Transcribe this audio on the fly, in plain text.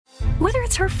Whether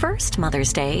it's her first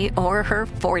Mother's Day or her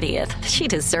 40th, she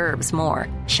deserves more.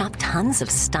 Shop tons of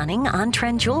stunning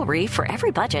on-trend jewelry for every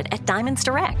budget at Diamonds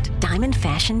Direct. Diamond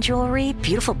fashion jewelry,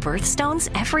 beautiful birthstones,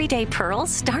 everyday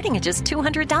pearls starting at just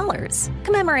 $200.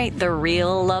 Commemorate the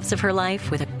real loves of her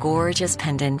life with a gorgeous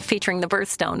pendant featuring the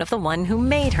birthstone of the one who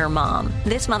made her mom.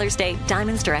 This Mother's Day,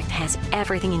 Diamonds Direct has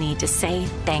everything you need to say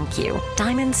thank you.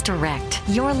 Diamonds Direct.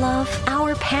 Your love,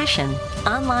 our passion.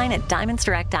 Online at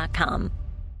diamondsdirect.com.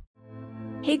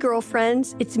 Hey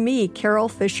girlfriends, it's me, Carol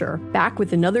Fisher, back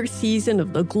with another season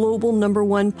of the global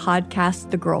 #1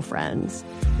 podcast, The Girlfriends.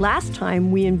 Last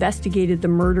time, we investigated the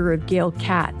murder of Gail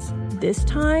Katz. This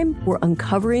time, we're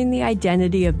uncovering the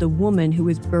identity of the woman who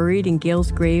was buried in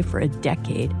Gail's grave for a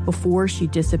decade before she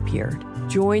disappeared.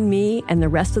 Join me and the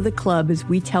rest of the club as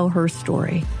we tell her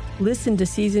story. Listen to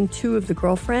Season 2 of The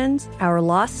Girlfriends, Our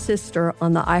Lost Sister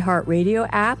on the iHeartRadio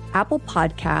app, Apple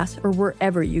Podcasts, or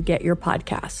wherever you get your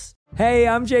podcasts. Hey,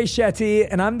 I'm Jay Shetty,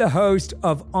 and I'm the host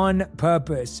of On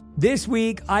Purpose. This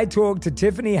week, I talked to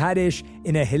Tiffany Haddish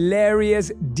in a hilarious,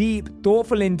 deep,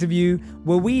 thoughtful interview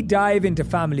where we dive into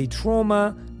family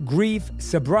trauma, grief,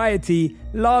 sobriety,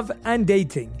 love, and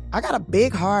dating. I got a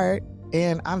big heart,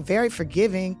 and I'm very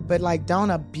forgiving, but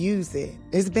don't abuse it.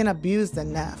 It's been abused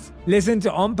enough. Listen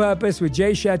to On Purpose with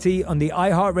Jay Shetty on the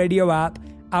iHeartRadio app,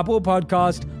 Apple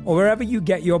Podcast, or wherever you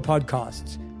get your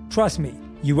podcasts. Trust me,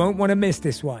 you won't want to miss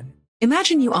this one.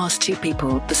 Imagine you ask two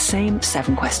people the same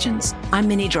 7 questions. I'm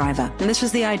Minnie Driver, and this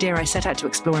was the idea I set out to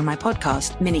explore in my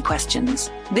podcast, Minnie Questions.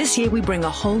 This year, we bring a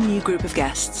whole new group of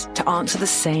guests to answer the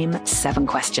same 7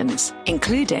 questions,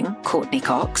 including Courtney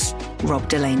Cox, Rob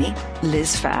Delaney,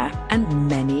 Liz Phair, and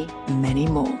many, many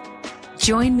more.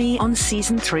 Join me on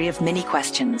Season 3 of Minnie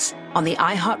Questions on the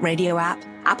iHeartRadio app,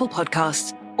 Apple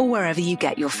Podcasts, or wherever you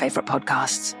get your favorite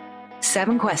podcasts.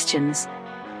 7 questions,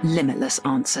 limitless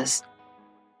answers.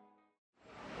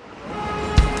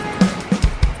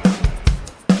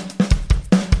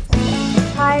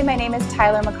 Hi, my name is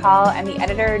Tyler McCall. I'm the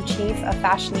editor-in-chief of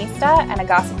Fashionista and a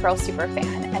Gossip Girl superfan,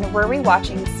 and we're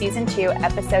rewatching Season 2,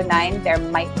 Episode 9, There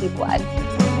Might Be Blood.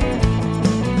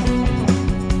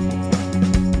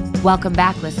 Welcome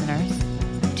back, listeners,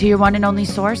 to your one and only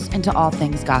source into all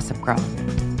things Gossip Girl.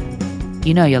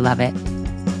 You know you'll love it.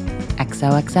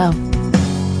 XOXO.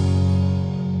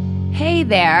 Hey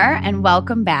there, and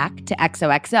welcome back to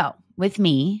XOXO with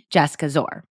me, Jessica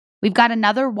Zor. We've got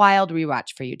another wild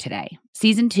rewatch for you today.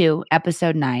 Season 2,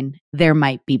 Episode 9, There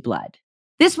Might Be Blood.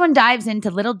 This one dives into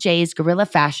Little J's guerrilla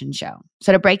fashion show.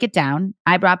 So to break it down,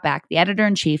 I brought back the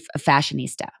editor-in-chief of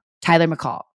Fashionista, Tyler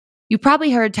McCall. You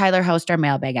probably heard Tyler host our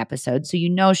mailbag episode, so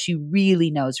you know she really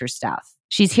knows her stuff.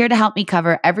 She's here to help me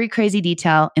cover every crazy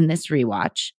detail in this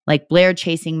rewatch, like Blair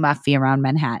chasing Muffy around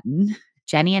Manhattan,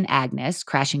 Jenny and Agnes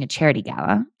crashing a charity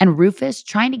gala, and Rufus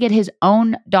trying to get his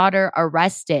own daughter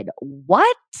arrested.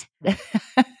 What?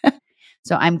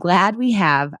 So I'm glad we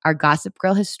have our Gossip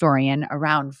Girl historian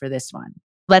around for this one.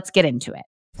 Let's get into it.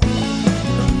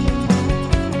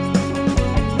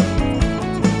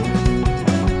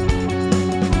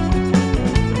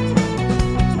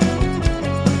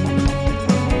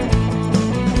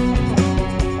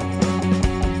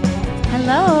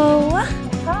 Hello.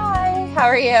 Hi, how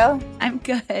are you? I'm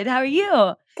good. How are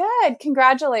you? Good.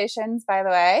 Congratulations, by the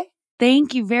way.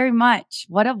 Thank you very much.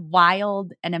 What a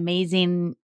wild and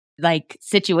amazing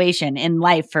situation in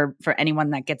life for anyone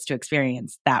that gets to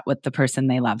experience that with the person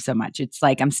they love so much. It's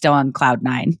like I'm still on cloud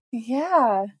 9.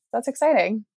 Yeah, that's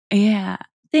exciting. Yeah.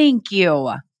 Thank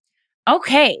you.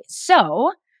 Okay.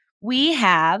 So we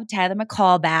have Tyler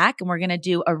McCall back, and we're going to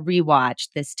do a rewatch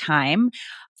this time.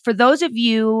 For those of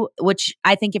you, which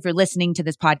I think if you're listening to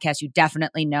this podcast, you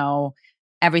definitely know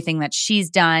everything that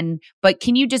she's done. But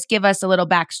can you just give us a little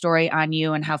backstory on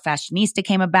you and how Fashionista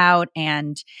came about?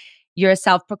 And you're a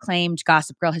self-proclaimed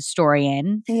Gossip Girl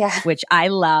historian, which I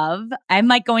love.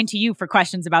 I'm going to you for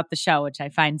questions about the show, which I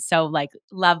find so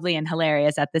lovely and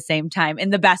hilarious at the same time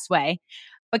in the best way.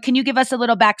 But can you give us a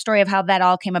little backstory of how that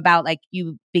all came about,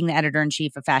 you being the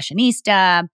editor-in-chief of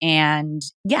Fashionista and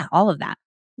all of that?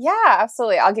 Yeah,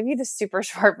 absolutely. I'll give you the super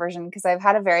short version because I've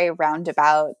had a very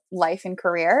roundabout life and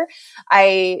career.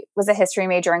 I was a history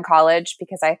major in college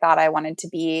because I thought I wanted to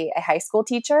be a high school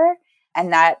teacher,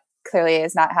 and that clearly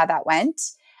is not how that went.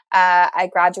 I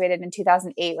graduated in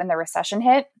 2008 when the recession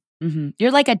hit. Mm-hmm.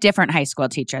 You're like a different high school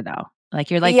teacher, though.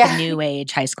 You're the new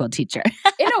age high school teacher.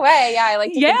 In a way, yeah. I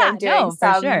like to think I'm doing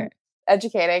some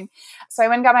educating. So I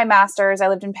went and got my master's. I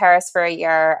lived in Paris for a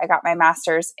year. I got my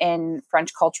master's in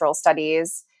French cultural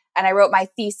studies. And I wrote my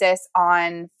thesis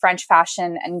on French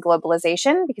fashion and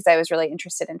globalization because I was really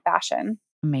interested in fashion.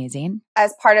 Amazing.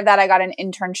 As part of that, I got an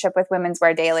internship with Women's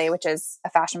Wear Daily, which is a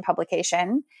fashion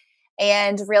publication,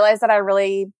 and realized that I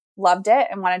really loved it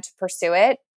and wanted to pursue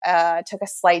it. Took a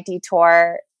slight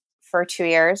detour for 2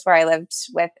 years where I lived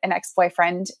with an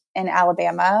ex-boyfriend in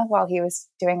Alabama while he was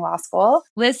doing law school.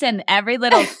 Listen, every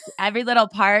little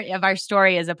part of our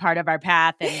story is a part of our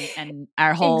path and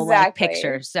our whole like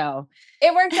picture. So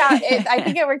it worked out. I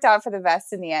think it worked out for the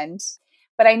best in the end.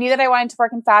 But I knew that I wanted to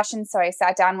work in fashion. So I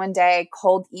sat down one day,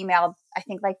 cold emailed, I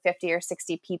think like 50 or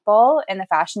 60 people in the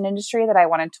fashion industry that I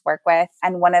wanted to work with.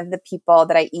 And one of the people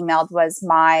that I emailed was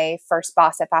my first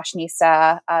boss at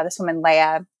Fashionista, this woman,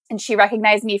 Leia. And she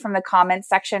recognized me from the comments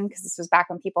section because this was back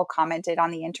when people commented on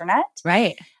the internet.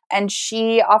 Right. And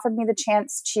she offered me the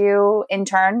chance to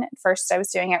intern. At first, I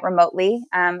was doing it remotely.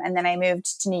 And then I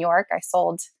moved to New York. I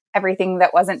sold everything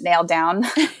that wasn't nailed down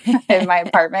in my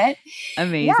apartment.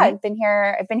 Amazing. Yeah, I've been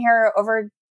here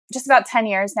over just about 10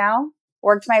 years now.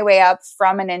 Worked my way up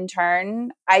from an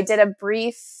intern. I did a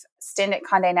brief stint at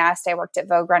Condé Nast. I worked at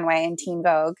Vogue Runway and Teen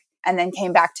Vogue, and then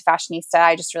came back to Fashionista.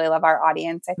 I just really love our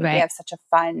audience. I think we have such a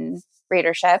fun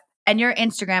readership. And your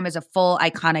Instagram is a full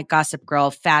iconic Gossip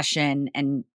Girl fashion,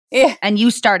 and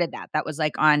you started that. That was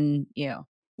like on you.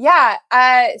 Yeah.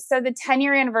 So the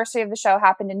 10-year anniversary of the show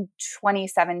happened in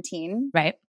 2017.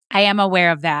 Right. I am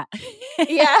aware of that.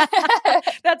 Yeah.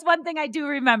 That's one thing I do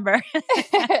remember.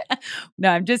 No,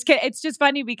 I'm just kidding. It's just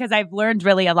funny because I've learned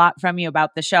really a lot from you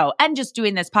about the show and just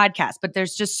doing this podcast, but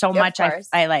there's just so much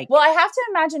I like. Well, I have to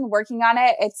imagine working on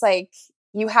it. It's like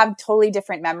you have totally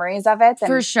different memories of it than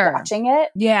for sure watching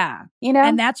it. Yeah. You know?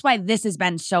 And that's why this has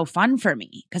been so fun for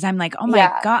me. Cause I'm like, oh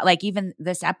my God, like even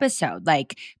this episode,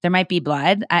 like There Might Be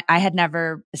Blood. I had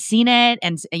never seen it.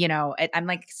 And you know, I'm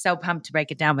like so pumped to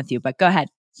break it down with you, but go ahead.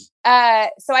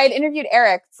 So I had interviewed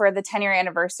Eric for the 10-year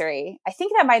anniversary. I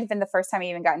think that might have been the first time I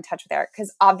even got in touch with Eric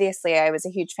because obviously I was a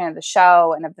huge fan of the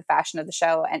show and of the fashion of the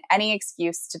show, and any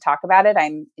excuse to talk about it,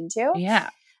 I'm into. Yeah.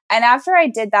 And after I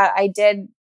did that, I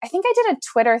think I did a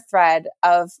Twitter thread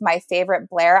of my favorite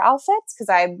Blair outfits because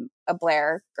I'm a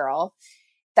Blair girl.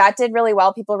 That did really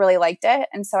well. People really liked it.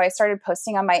 And so I started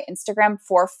posting on my Instagram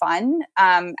for fun.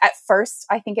 At first,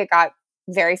 I think it got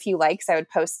very few likes. I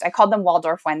called them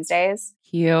Waldorf Wednesdays.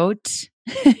 Cute.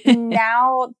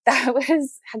 Now that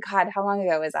was, God, how long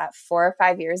ago was that? 4 or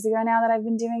 5 years ago now that I've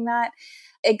been doing that.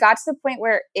 It got to the point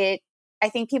where I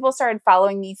think people started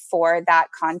following me for that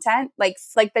content. Like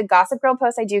the Gossip Girl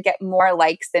posts, I do get more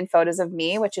likes than photos of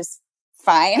me, which is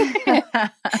fine.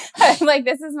 I'm like,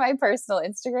 this is my personal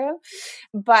Instagram.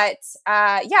 But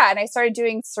and I started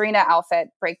doing Serena outfit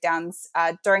breakdowns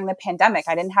during the pandemic.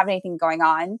 I didn't have anything going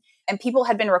on. And people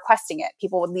had been requesting it.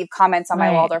 People would leave comments on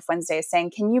my Waldorf Wednesdays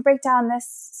saying, can you break down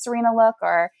this Serena look?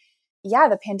 Or,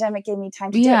 the pandemic gave me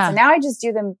time to do it. So now I just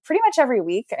do them pretty much every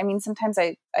week. I mean, sometimes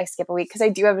I skip a week because I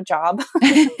do have a job.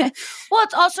 Well,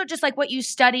 it's also just like what you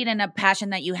studied and a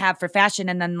passion that you have for fashion.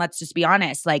 And then let's just be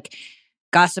honest, like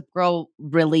Gossip Girl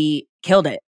really killed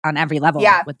it on every level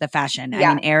with the fashion. I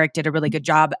mean, Eric did a really good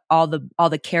job. All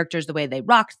the characters, the way they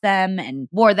rocked them and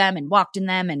wore them and walked in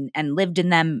them and lived in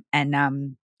them,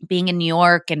 and being in New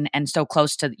York and so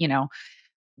close to,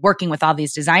 working with all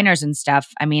these designers and stuff.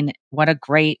 I mean,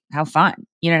 how fun.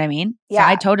 You know what I mean? Yeah.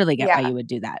 So I totally get why you would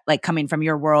do that. Like coming from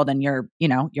your world and your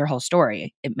whole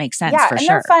story. It makes sense for sure.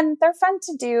 They're fun. They're fun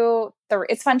to do.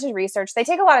 It's fun to research. They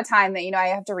take a lot of time that, I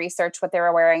have to research what they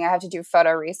were wearing. I have to do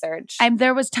photo research.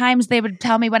 There was times they would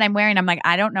tell me what I'm wearing. I'm like,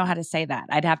 I don't know how to say that.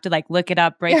 I'd have to like look it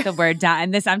up, break the word down.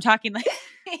 And I'm talking like,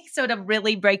 so to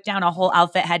really break down a whole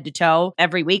outfit head to toe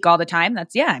every week, all the time.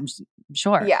 I'm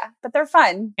sure. Yeah, but they're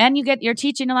fun. And you're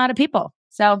teaching a lot of people.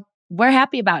 So we're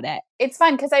happy about it. It's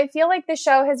fun because I feel like the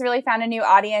show has really found a new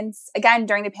audience. Again,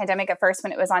 during the pandemic at first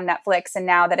when it was on Netflix, and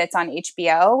now that it's on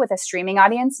HBO with a streaming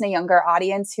audience and a younger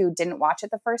audience who didn't watch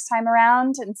it the first time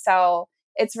around. And so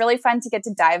it's really fun to get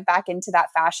to dive back into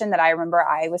that fashion that I remember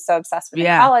I was so obsessed with in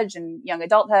college and young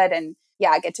adulthood. And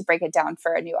I get to break it down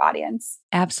for a new audience.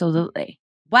 Absolutely.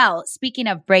 Well, speaking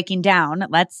of breaking down,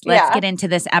 let's get into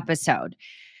this episode.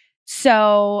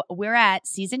 So we're at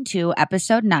season 2,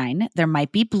 episode 9, There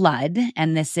Might Be Blood.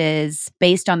 And this is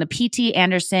based on the P.T.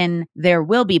 Anderson There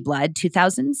Will Be Blood,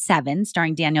 2007,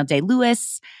 starring Daniel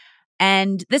Day-Lewis.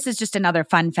 And this is just another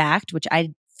fun fact, which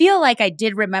I feel like I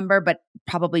did remember, but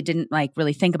probably didn't like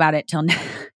really think about it till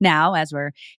now as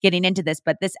we're getting into this.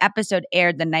 But this episode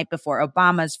aired the night before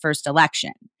Obama's first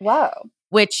election. Whoa.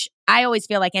 Which I always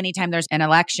feel like anytime there's an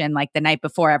election, like the night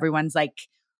before, everyone's like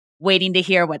waiting to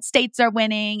hear what states are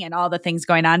winning and all the things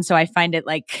going on. So I find it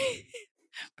like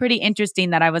pretty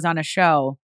interesting that I was on a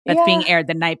show that's being aired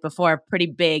the night before. Pretty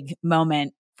big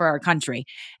moment for our country.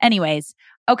 Anyways,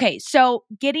 Okay, so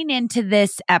getting into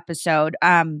this episode,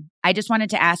 I just wanted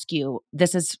to ask you,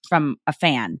 this is from a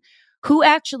fan, who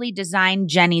actually designed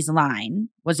Jenny's line?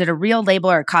 Was it a real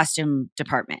label or a costume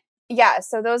department? Yeah,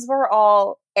 so those were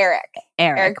all Eric.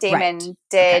 Eric Damon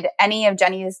did any of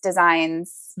Jenny's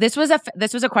designs. This was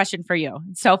a question for you.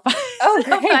 It's so fun. Oh,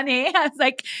 so great. funny. I was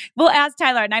like, we'll ask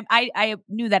Tyler, and I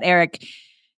knew that Eric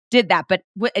did that, but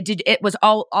it was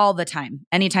all the time.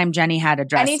 Anytime Jenny had a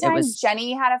dress,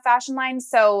 Jenny had a fashion line.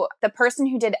 So the person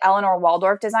who did Eleanor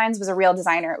Waldorf designs was a real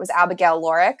designer. It was Abigail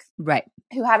Lorick, right,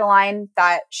 who had a line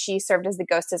that she served as the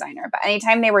ghost designer. But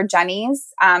anytime they were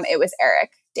Jenny's, it was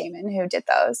Eric Damon who did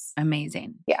those.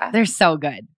 Amazing. Yeah, they're so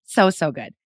good, so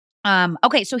good.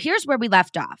 Okay, so here's where we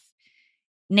left off.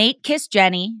 Nate kissed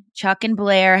Jenny. Chuck and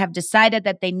Blair have decided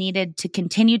that they needed to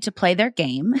continue to play their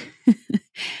game.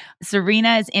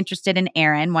 Serena is interested in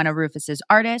Aaron, one of Rufus's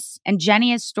artists, and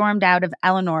Jenny has stormed out of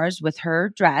Eleanor's with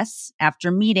her dress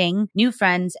after meeting new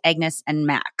friends Agnes and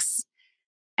Max.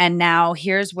 And now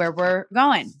here's where we're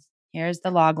going. Here's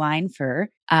the log line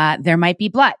for There Might Be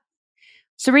Blood.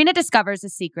 Serena discovers a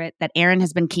secret that Aaron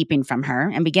has been keeping from her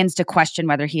and begins to question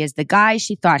whether he is the guy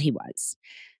she thought he was.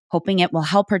 Hoping it will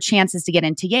help her chances to get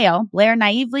into Yale, Blair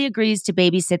naively agrees to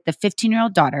babysit the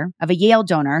 15-year-old daughter of a Yale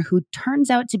donor who turns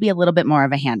out to be a little bit more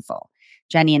of a handful.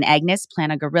 Jenny and Agnes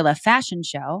plan a guerrilla fashion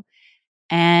show.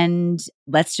 And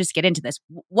let's just get into this.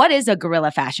 What is a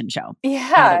guerrilla fashion show?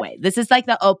 Yeah. By the way, this is like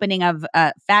the opening of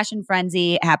Fashion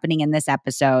Frenzy happening in this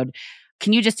episode.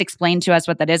 Can you just explain to us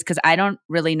what that is? Because I don't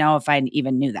really know if I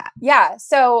even knew that. Yeah.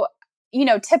 So,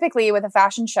 typically with a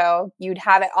fashion show, you'd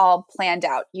have it all planned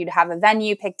out. You'd have a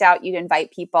venue picked out. You'd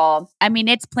invite people. I mean,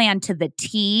 it's planned to the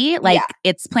T.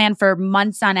 It's planned for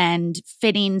months on end,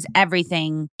 fittings,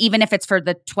 everything, even if it's for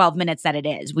the 12 minutes that it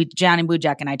is. Johnny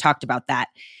Bujek and I talked about that.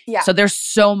 Yeah. So there's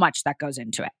so much that goes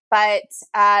into it. But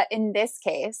in this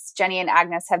case, Jenny and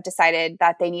Agnes have decided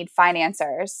that they need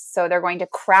financiers. So they're going to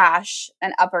crash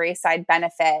an Upper East Side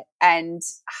benefit and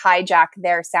hijack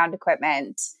their sound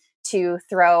equipment to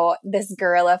throw this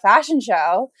guerrilla fashion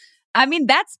show. I mean,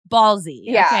 that's ballsy.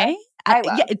 Yeah. Okay?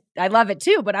 I love it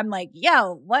too, but I'm like,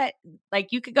 yo, what? Like,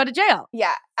 you could go to jail.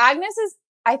 Yeah. Agnes is,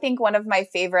 I think, one of my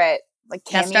favorite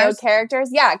cameo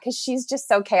characters. Yeah, because she's just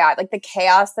so chaotic. Like, the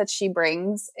chaos that she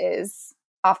brings is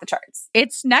off the charts.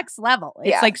 It's next level.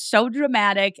 It's like so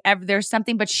dramatic. There's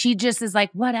something, but she just is like,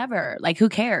 whatever. Like, who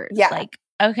cares? Yeah. Like,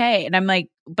 okay. And I'm like,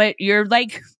 but you're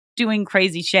like doing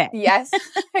crazy shit. Yes,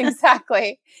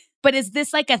 exactly. But is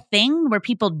this like a thing where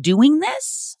people doing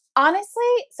this? Honestly,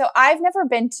 so I've never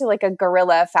been to like a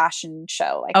guerrilla fashion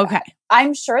show like that.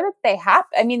 I'm sure that they happen.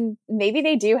 I mean, maybe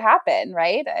they do happen,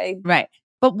 right? Right.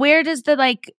 But where does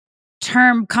the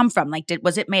term come from? Like,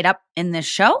 was it made up in this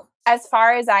show? As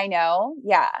far as I know,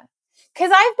 yeah.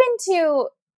 Because I've been to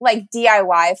like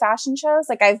DIY fashion shows.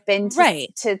 Like I've been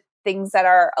to things that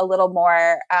are a little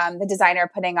more the designer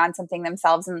putting on something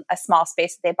themselves in a small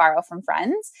space that they borrow from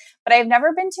friends. But I've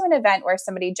never been to an event where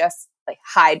somebody just like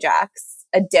hijacks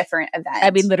a different event. I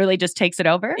mean, literally just takes it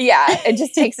over? Yeah, it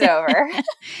just takes it over.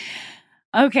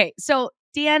 Okay, so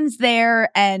Dan's there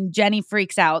and Jenny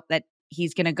freaks out that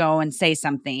he's going to go and say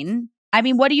something. I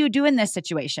mean, what do you do in this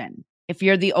situation? If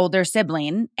you're the older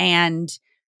sibling, and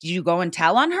do you go and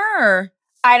tell on her? Or?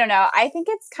 I don't know. I think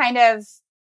it's kind of,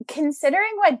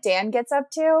 considering what Dan gets up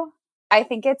to, I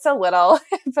think it's a little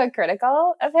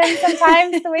hypocritical of him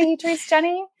sometimes, the way he treats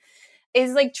Jenny.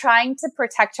 Is like trying to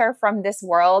protect her from this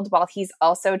world while he's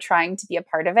also trying to be a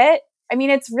part of it. I mean,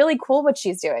 it's really cool what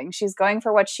she's doing. She's going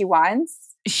for what she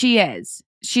wants. She is.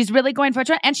 She's really going for it.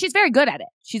 And she's very good at it.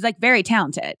 She's like very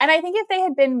talented. And I think if they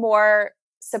had been more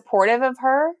supportive of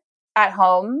her at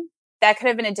home, that could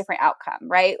have been a different outcome,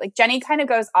 right? Like Jenny kind of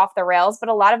goes off the rails, but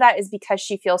a lot of that is because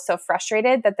she feels so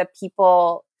frustrated that the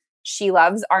people she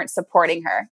loves aren't supporting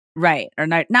her. Right. Or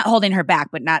not holding her back,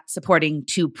 but not supporting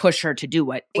to push her to do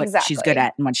what she's good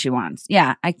at and what she wants.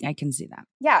 Yeah, I can see that.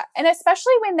 Yeah. And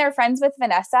especially when they're friends with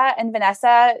Vanessa, and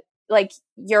Vanessa, like,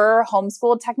 you're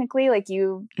homeschooled technically, like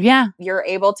you're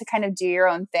able to kind of do your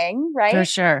own thing, right? For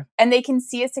sure. And they can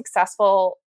see a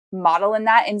successful model in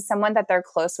that, in someone that they're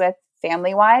close with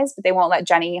family-wise, but they won't let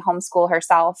Jenny homeschool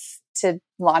herself to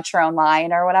launch her own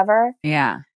line or whatever.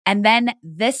 Yeah. And then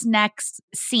this next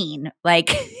scene,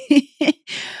 like,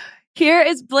 here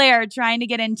is Blair trying to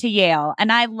get into Yale.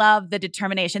 And I love the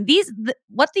determination.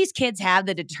 What these kids have,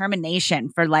 the determination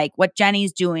for like what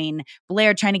Jenny's doing,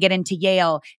 Blair trying to get into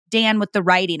Yale, Dan with the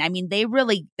writing. I mean,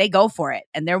 they go for it.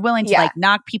 And they're willing to like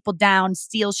knock people down,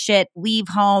 steal shit, leave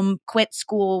home, quit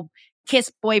school,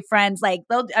 kiss boyfriends. Like,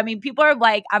 people are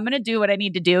like, I'm going to do what I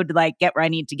need to do to like get where I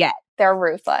need to get. They're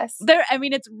ruthless.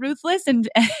 It's ruthless and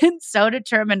so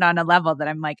determined on a level that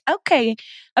I'm like, okay,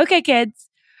 kids.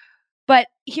 But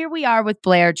here we are with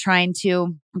Blair trying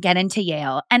to get into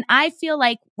Yale. And I feel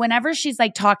like whenever she's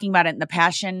like talking about it and the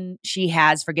passion she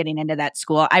has for getting into that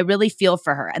school, I really feel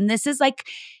for her. And this is like,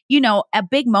 a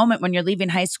big moment when you're leaving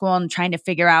high school and trying to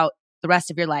figure out the rest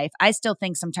of your life. I still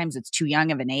think sometimes it's too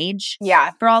young of an age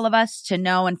for all of us to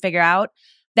know and figure out.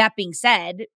 That being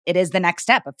said, it is the next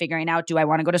step of figuring out, do I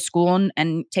want to go to school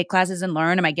and take classes and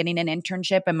learn? Am I getting an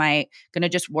internship? Am I going to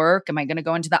just work? Am I going to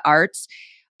go into the arts?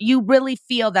 You really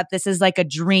feel that this is like a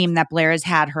dream that Blair has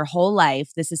had her whole life.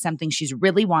 This is something she's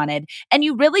really wanted. And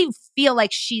you really feel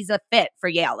like she's a fit for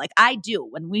Yale. Like I do.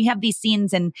 When we have these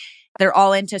scenes and they're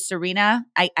all into Serena,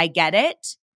 I get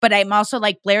it. But I'm also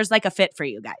like, Blair's like a fit for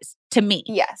you guys, to me.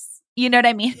 Yes. You know what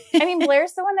I mean?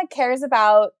 Blair's the one that cares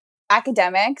about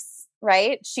academics,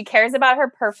 right? She cares about her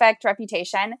perfect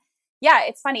reputation. Yeah,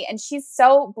 it's funny. And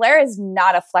Blair is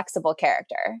not a flexible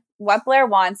character. What Blair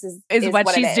wants is what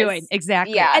she's doing.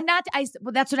 Exactly. Yeah. And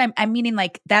that's what I'm meaning.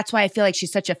 Like, that's why I feel like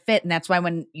she's such a fit. And that's why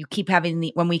when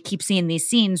we keep seeing these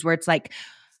scenes where it's like,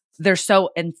 they're so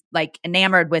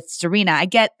enamored with Serena. I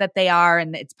get that they are,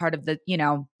 and it's part of the,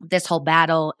 this whole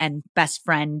battle and best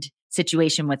friend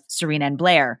situation with Serena and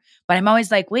Blair. But I'm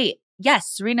always like, wait, yes,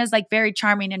 Serena's like very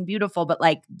charming and beautiful, but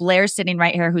like Blair's sitting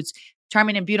right here who's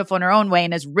charming and beautiful in her own way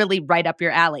and is really right up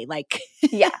your alley. Like,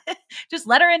 yeah, just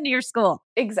let her into your school.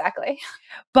 Exactly.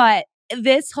 But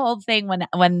this whole thing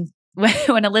when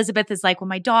Elizabeth is like, well,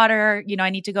 my daughter, I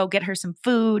need to go get her some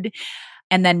food.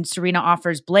 And then Serena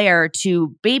offers Blair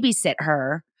to babysit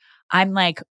her. I'm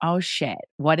like, oh shit,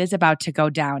 what is about to go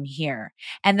down here?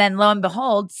 And then lo and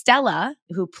behold, Stella,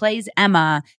 who plays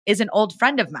Emma, is an old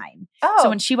friend of mine. Oh. So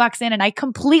when she walks in, and I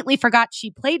completely forgot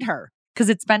she played her because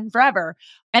it's been forever.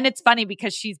 And it's funny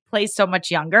because she plays so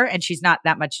much younger and she's not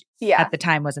that much, at the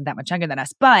time, wasn't that much younger than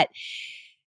us. But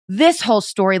this whole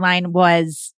storyline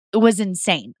was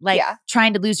insane. Like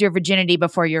trying to lose your virginity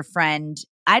before your friend.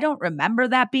 I don't remember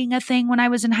that being a thing when I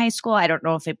was in high school. I don't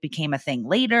know if it became a thing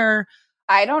later.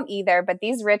 I don't either, but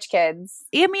these rich kids.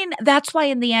 That's why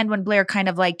in the end, when Blair kind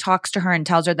of like talks to her and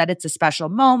tells her that it's a special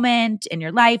moment in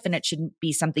your life and it should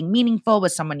be something meaningful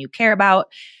with someone you care about,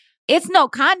 it's no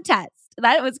contest.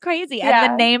 That was crazy. Yeah.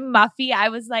 And the name Muffy, I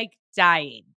was like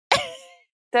dying.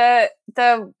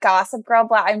 The Gossip Girl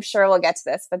blast, I'm sure we'll get to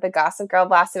this, but the Gossip Girl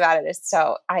blast about it is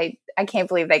so, I can't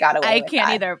believe they got away with that. I can't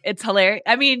either. It's hilarious.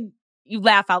 You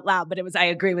laugh out loud, but I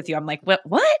agree with you. I'm like, what?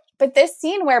 But this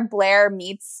scene where Blair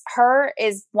meets her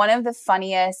is one of the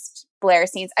funniest Blair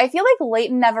scenes. I feel like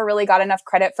Leighton never really got enough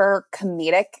credit for her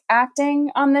comedic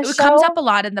acting on this show. It comes up a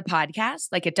lot in the podcast,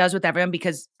 like it does with everyone,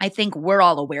 because I think we're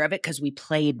all aware of it because we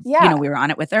played, we were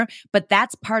on it with her. But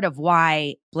that's part of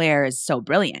why Blair is so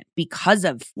brilliant, because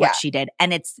of what she did.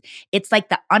 And it's like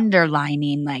the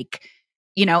underlining, like,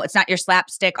 it's not your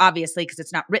slapstick, obviously, because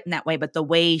it's not written that way. But the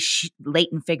way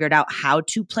Leighton figured out how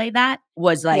to play that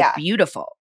was like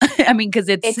beautiful. Because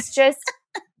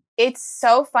it's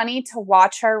so funny to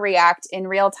watch her react in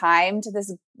real time to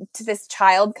this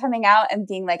child coming out and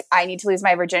being like, I need to lose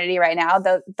my virginity right now.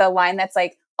 The line that's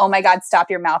like, oh my God, stop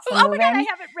your mouth from moving. Oh my God, I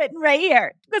have it written right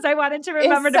here because I wanted to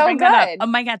remember to bring that up. Oh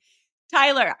my God.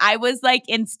 Tyler, I was like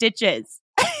in stitches.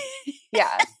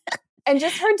 Yeah. And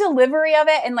just her delivery of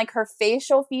it and like her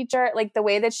facial feature, like the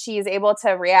way that she's able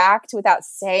to react without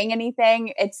saying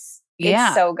anything. It's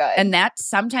so good. And that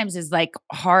sometimes is like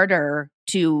harder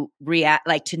to react,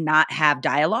 like to not have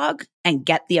dialogue and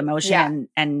get the emotion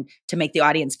and to make the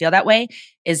audience feel that way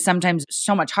is sometimes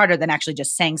so much harder than actually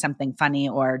just saying something funny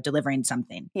or delivering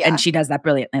something. Yeah. And she does that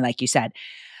brilliantly, like you said.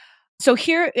 So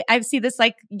here I see this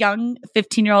like young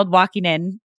 15-year-old walking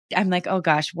in. I'm like, oh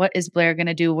gosh, what is Blair going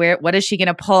to do? What is she going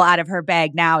to pull out of her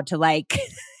bag now to like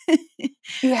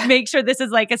make sure this is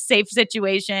like a safe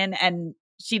situation and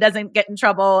she doesn't get in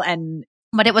trouble?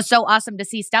 But it was so awesome to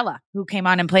see Stella, who came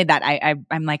on and played that.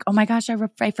 I'm like, oh my gosh,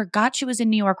 I forgot she was in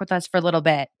New York with us for a little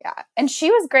bit. Yeah. And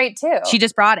she was great too. She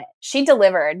just brought it. She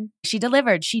delivered.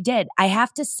 She did. I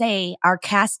have to say our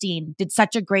casting did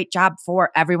such a great job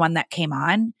for everyone that came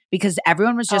on because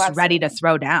everyone was just ready to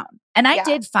throw down. And I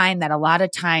did find that a lot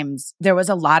of times there was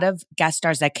a lot of guest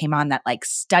stars that came on that like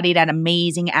studied at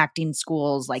amazing acting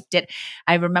schools.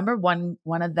 I remember one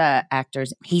of the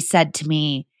actors, he said to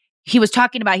me, he was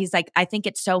talking about, he's like, I think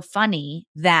it's so funny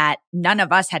that none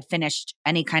of us had finished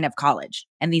any kind of college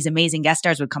and these amazing guest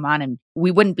stars would come on and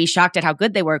we wouldn't be shocked at how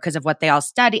good they were because of what they all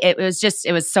studied. It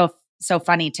was so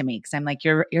funny to me because I'm like,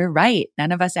 you're right.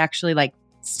 None of us actually like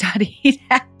studied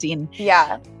acting.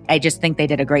 Yeah. I just think they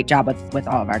did a great job with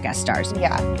all of our guest stars.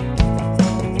 Yeah.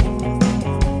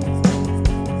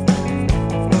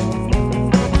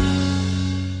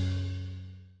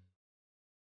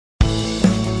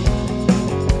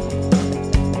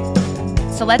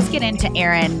 So let's get into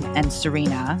Aaron and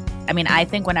Serena. I mean, I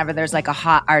think whenever there's like a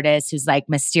hot artist who's like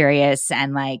mysterious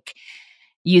and like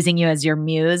using you as your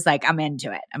muse, like I'm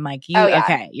into it. I'm like,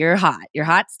 okay, you're hot. You're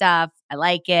hot stuff. I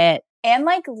like it. And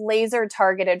like laser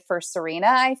targeted for Serena,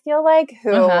 I feel like,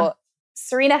 who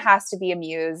Serena has to be a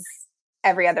muse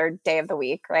every other day of the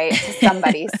week, right? To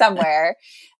somebody, somewhere.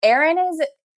 Aaron is,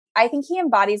 I think he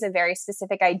embodies a very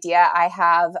specific idea I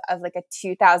have of like a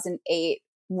 2008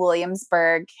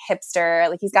 Williamsburg hipster.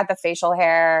 Like he's got the facial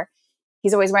hair.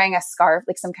 He's always wearing a scarf,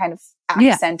 like some kind of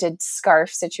accented scarf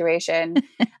situation.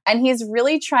 And he's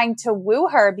really trying to woo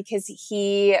her because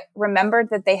he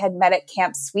remembered that they had met at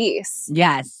Camp Suisse.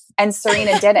 Yes. And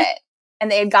Serena didn't. And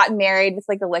they had gotten married with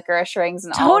like the licorice rings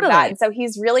and all of that. And so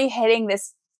he's really hitting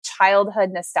this childhood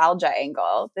nostalgia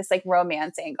angle, this like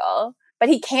romance angle. But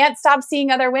he can't stop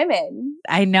seeing other women.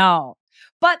 I know.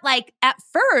 But like at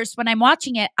first when I'm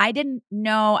watching it, I didn't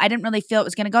really feel it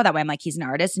was going to go that way. I'm like, he's an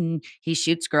artist and he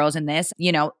shoots girls in this.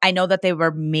 You know, I know that they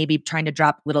were maybe trying to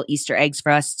drop little Easter eggs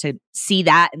for us to see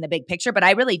that in the big picture, but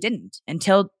I really didn't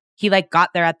until he like got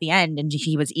there at the end and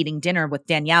he was eating dinner with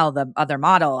Danielle, the other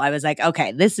model. I was like,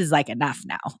 okay, this is like enough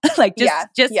now. Like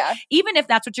just even if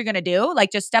that's what you're going to do,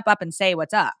 like just step up and say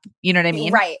what's up. You know what I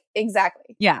mean? Right.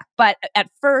 Exactly. Yeah. But at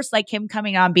first, like him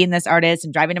coming on, being this artist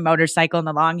and driving a motorcycle and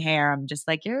the long hair, I'm just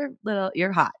like, you're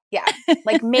hot. Yeah.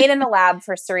 Like made in the lab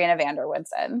for Serena van der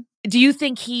Woodsen. Do you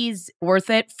think he's worth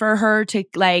it for her to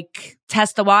like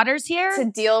test the waters here? To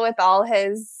deal with all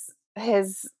his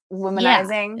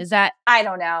womanizing? Yeah. Is that? I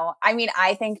don't know. I mean,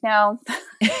 I think no.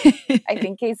 I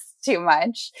think he's too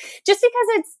much. Just because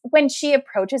it's when she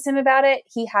approaches him about it,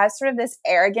 he has sort of this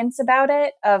arrogance about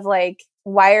it of like,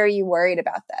 why are you worried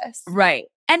about this? Right.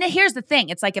 And here's the thing.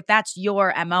 It's like, if that's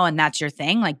your MO and that's your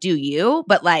thing, like do you,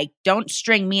 but like, don't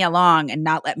string me along and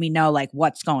not let me know like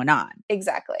what's going on.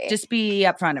 Exactly. Just be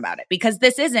upfront about it because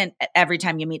this isn't every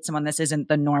time you meet someone, this isn't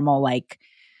the normal, like,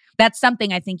 that's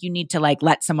something I think you need to like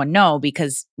let someone know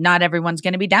because not everyone's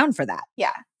going to be down for that.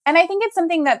 Yeah. And I think it's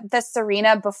something that the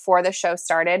Serena before the show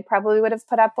started probably would have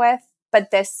put up with.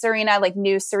 But this Serena, like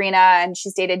new Serena, and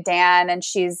she's dated Dan and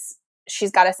she's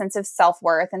got a sense of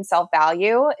self-worth and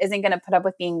self-value, isn't going to put up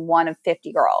with being one of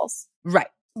 50 girls. Right.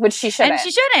 Which she shouldn't. And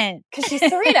she shouldn't. Because she's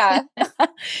Serena.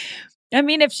 I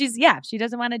mean, if she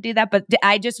doesn't want to do that. But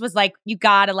I just was like, you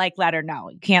got to like let her know.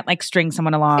 You can't like string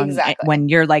someone along when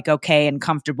you're like okay and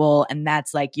comfortable and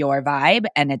that's like your vibe.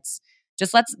 And it's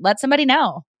just let somebody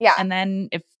know. Yeah. And then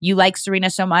if you like Serena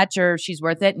so much or she's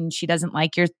worth it and she doesn't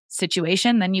like your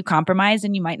situation, then you compromise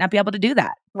and you might not be able to do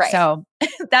that. Right. So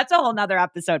that's a whole nother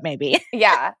episode maybe.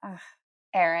 Yeah.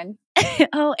 Aaron.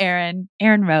 Oh, Aaron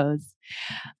Rose.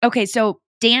 Okay. So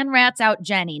Dan rats out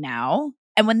Jenny now.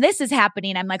 And when this is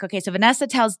happening, I'm like, okay, so Vanessa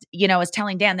is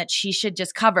telling Dan that she should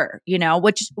just cover,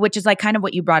 which is like kind of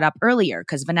what you brought up earlier.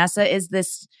 Because Vanessa is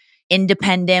this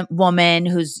independent woman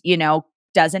who's,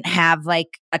 doesn't have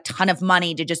like a ton of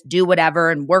money to just do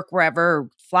whatever and work wherever or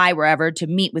fly wherever to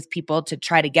meet with people to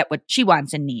try to get what she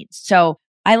wants and needs. So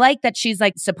I like that she's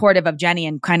like supportive of Jenny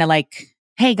and kind of like,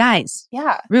 hey guys,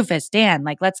 Rufus, Dan,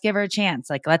 like let's give her a chance.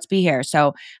 Like let's be here.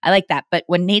 So I like that. But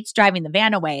when Nate's driving the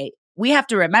van away, we have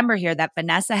to remember here that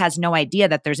Vanessa has no idea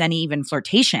that there's any even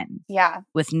flirtation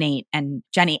with Nate and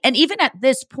Jenny. And even at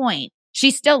this point,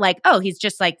 she's still like, oh, he's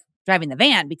just like driving the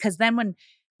van. Because then when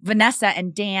Vanessa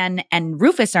and Dan and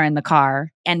Rufus are in the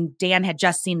car and Dan had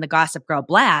just seen the Gossip Girl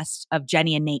blast of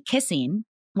Jenny and Nate kissing,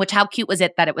 which how cute was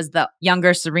it that it was the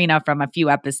younger Serena from a few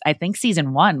episodes, I think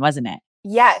season 1, wasn't it?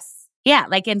 Yes. Yeah,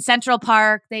 like in Central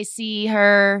Park, they see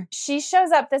her. She shows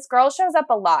up. This girl shows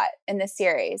up a lot in the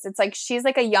series. It's like she's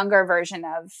like a younger version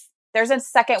of. There's a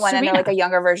second one, Serena. And they're like a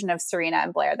younger version of Serena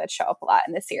and Blair that show up a lot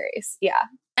in the series. Yeah,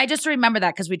 I just remember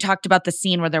that because we talked about the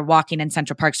scene where they're walking in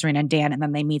Central Park, Serena and Dan, and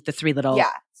then they meet the three little. Yeah.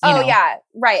 Yeah.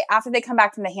 Right after they come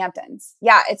back from the Hamptons.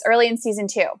 Yeah, it's early in season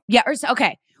 2. Yeah.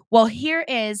 Okay. Well, here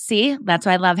is. See, that's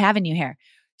why I love having you here.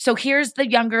 So here's the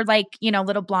younger, like,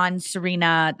 little blonde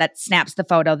Serena that snaps the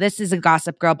photo. This is a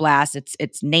Gossip Girl blast.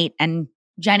 It's Nate and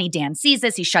Jenny. Dan sees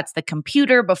this. He shuts the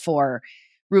computer before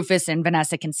Rufus and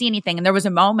Vanessa can see anything. And there was a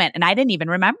moment, and I didn't even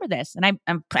remember this, and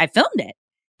I filmed it.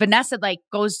 Vanessa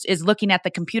is looking at the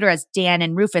computer as Dan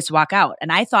and Rufus walk out.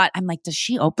 And I'm like, does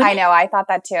she open it? I know. I thought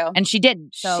that too. And she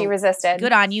didn't. So she resisted.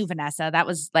 Good on you, Vanessa. That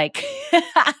was like,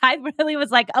 I really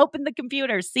was like, open the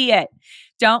computer, see it.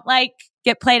 Don't like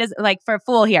get played as like for a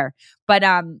fool here. But,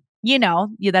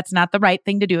 that's not the right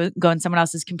thing to do, go on someone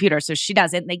else's computer. So she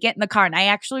doesn't. They get in the car. And I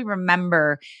actually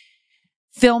remember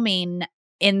filming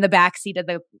in the backseat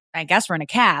of I guess we're in a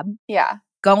cab. Yeah.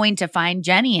 Going to find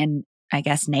Jenny and I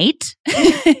guess, Nate.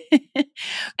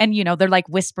 And, they're like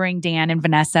whispering Dan and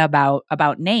Vanessa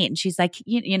about Nate. And she's like,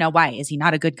 you know, why? Is he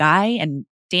not a good guy? And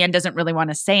Dan doesn't really want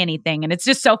to say anything. And it's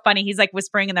just so funny. He's like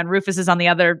whispering, and then Rufus is on the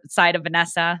other side of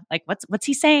Vanessa. Like, what's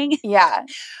he saying? Yeah.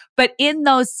 But in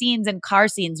those scenes and car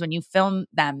scenes, when you film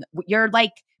them, you're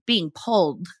like being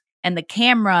pulled, and the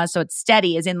camera, so it's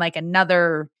steady, is in like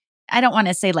another, I don't want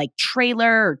to say like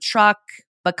trailer or truck,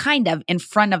 but kind of in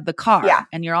front of the car. Yeah.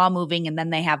 And you're all moving, and then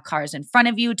they have cars in front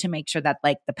of you to make sure that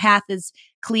like the path is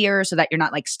clear so that you're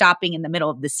not like stopping in the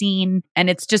middle of the scene. And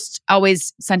it's just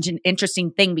always such an interesting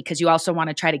thing, because you also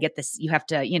want to try to get this, you have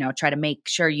to, try to make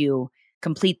sure you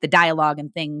complete the dialogue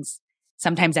and things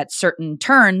sometimes at certain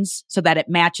turns so that it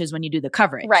matches when you do the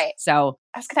coverage. Right. So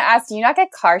I was going to ask, do you not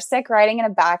get car sick riding in a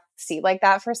back seat like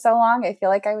that for so long? I feel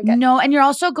like I would get. No, and you're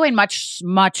also going much,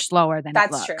 much slower than That's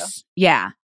it looks. true. Yeah.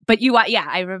 But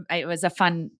it was a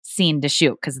fun scene to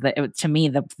shoot, because to me,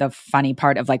 the funny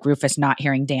part of like Rufus not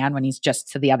hearing Dan when he's just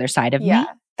to the other side of me.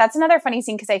 That's another funny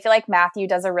scene, because I feel like Matthew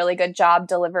does a really good job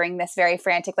delivering this very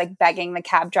frantic, like begging the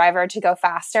cab driver to go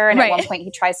faster. And at one point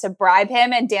he tries to bribe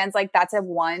him, and Dan's like, that's a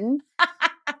 1.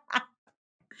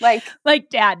 like,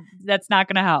 Dad, that's not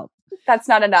going to help. That's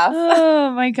not enough.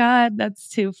 Oh my God. That's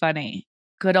too funny.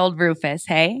 Good old Rufus.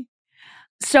 Hey.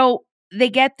 So they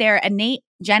get there, and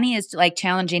Jenny is like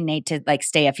challenging Nate to like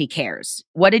stay if he cares.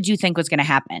 What did you think was going to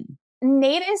happen?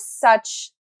 Nate is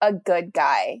such a good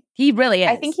guy. He really is.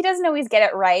 I think he doesn't always get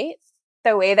it right.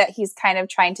 The way that he's kind of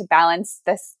trying to balance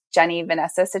this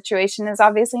Jenny-Vanessa situation is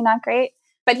obviously not great.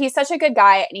 But he's such a good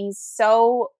guy, and he's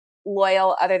so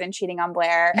loyal, other than cheating on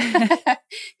Blair.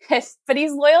 But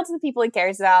he's loyal to the people he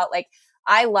cares about. Like,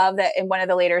 I love that in one of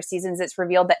the later seasons, it's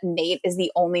revealed that Nate is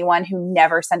the only one who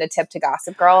never sent a tip to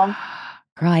Gossip Girl.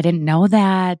 Girl, I didn't know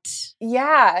that.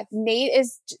 Yeah. Nate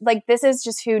is like, this is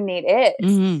just who Nate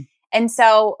is. Mm-hmm. And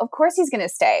so, of course, he's going to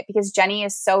stay, because Jenny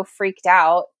is so freaked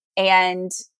out,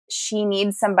 and she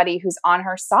needs somebody who's on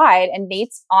her side, and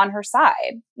Nate's on her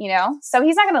side, So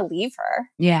he's not going to leave her.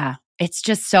 Yeah. It's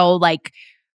just so like,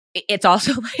 it's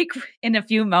also like in a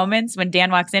few moments when Dan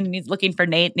walks in and he's looking for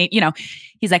Nate,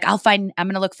 he's like, I'm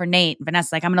going to look for Nate.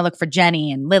 Vanessa's like, I'm going to look for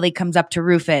Jenny. And Lily comes up to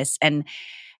Rufus. And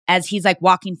as he's like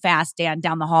walking fast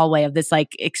down the hallway of this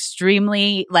like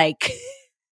extremely like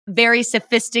very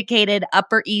sophisticated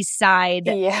Upper East Side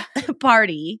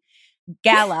party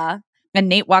gala. And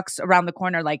Nate walks around the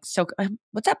corner like, so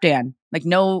what's up, Dan? Like,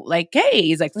 no, like, hey,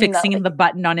 he's like fixing the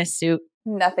button on his suit.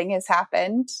 Nothing has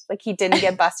happened. Like, he didn't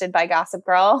get busted by Gossip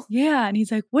Girl. Yeah. And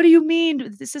he's like, what do you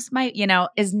mean? This is my,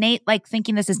 is Nate like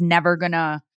thinking this is never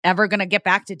ever gonna get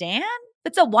back to Dan?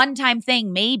 It's a one-time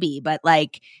thing, maybe, but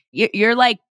like, you're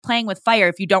like playing with fire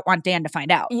if you don't want Dan to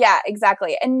find out. Yeah,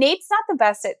 exactly. And Nate's not the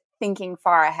best at thinking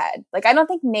far ahead. Like, I don't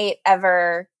think Nate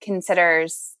ever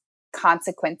considers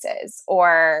consequences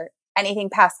or anything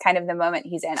past kind of the moment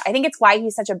he's in. I think it's why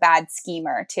he's such a bad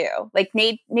schemer too. Like,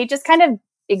 Nate just kind of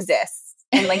exists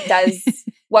and like does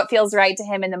what feels right to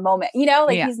him in the moment.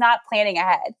 He's not planning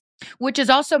ahead. Which is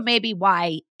also maybe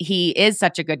why he is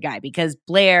such a good guy, because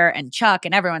Blair and Chuck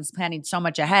and everyone's planning so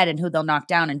much ahead and who they'll knock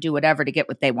down and do whatever to get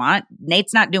what they want.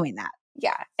 Nate's not doing that.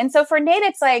 Yeah. And so for Nate,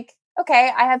 it's like,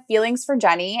 okay, I have feelings for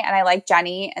Jenny, and I like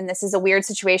Jenny, and this is a weird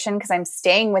situation because I'm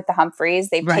staying with the Humphreys.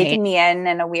 They've taken me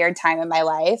in a weird time in my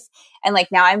life. And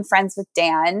like, now I'm friends with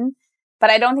Dan. But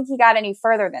I don't think he got any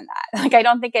further than that. Like, I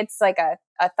don't think it's like a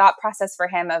thought process for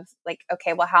him of like,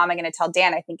 okay, well, how am I going to tell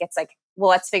Dan? I think it's like,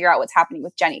 well, let's figure out what's happening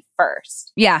with Jenny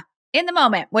first. Yeah. In the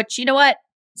moment, which, you know what?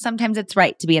 Sometimes it's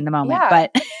right to be in the moment. Yeah.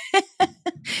 But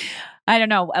I don't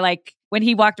know. Like, when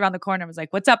he walked around the corner, I was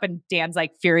like, what's up? And Dan's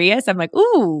like furious. I'm like,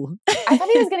 ooh. I thought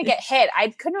he was going to get hit. I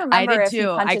couldn't remember if he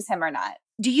punches him or not.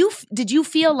 Did you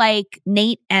feel like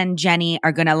Nate and Jenny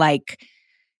are going to like,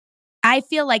 I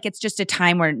feel like it's just a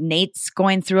time where Nate's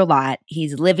going through a lot.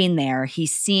 He's living there.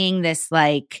 He's seeing this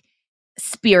like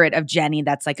spirit of Jenny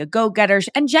that's like a go-getter.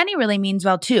 And Jenny really means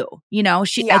well too.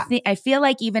 I feel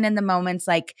like even in the moments,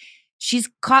 like she's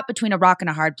caught between a rock and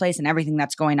a hard place and everything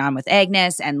that's going on with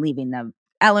Agnes and leaving the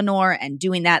Eleanor and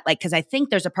doing that. Like, because I think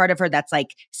there's a part of her that's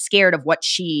like scared of what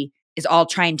she is all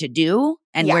trying to do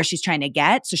and where she's trying to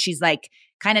get. So she's like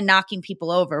kind of knocking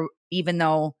people over, even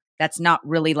though that's not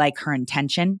really like her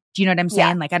intention. Do you know what I'm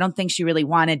saying? Yeah. Like, I don't think she really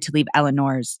wanted to leave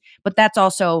Eleanor's, but that's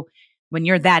also when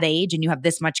you're that age and you have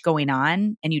this much going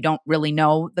on and you don't really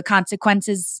know the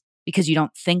consequences because you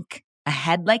don't think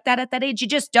ahead like that at that age. You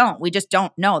just don't. We just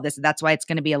don't know this. That's why it's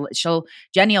going to be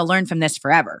Jenny will learn from this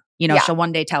forever. She'll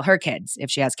one day tell her kids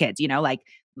if she has kids,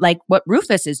 like what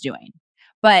Rufus is doing.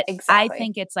 But exactly. I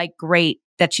think it's like great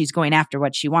that she's going after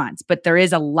what she wants. But there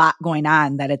is a lot going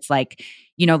on that it's like,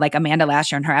 like Amanda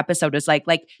last year in her episode was like,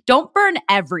 don't burn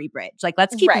every bridge. Like,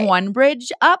 let's keep one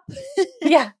bridge up.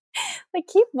 Yeah. Like,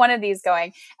 keep one of these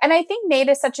going. And I think Nate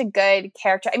is such a good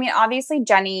character. I mean, obviously,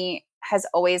 Jenny has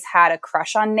always had a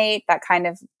crush on Nate, that kind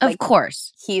of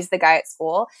course, he's the guy at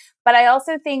school. But I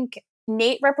also think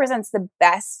Nate represents the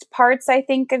best parts, I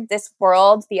think, of this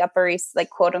world, the Upper East, like,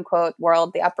 quote unquote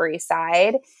world, the Upper East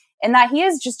Side, in that he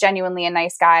is just genuinely a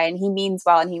nice guy and he means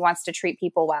well and he wants to treat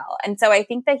people well. And so I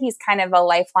think that he's kind of a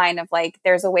lifeline of like,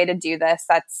 there's a way to do this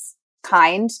that's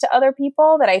kind to other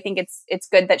people, that I think it's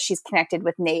good that she's connected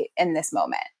with Nate in this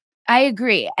moment. I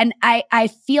agree. And I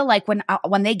feel like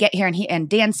when they get here and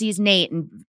Dan sees Nate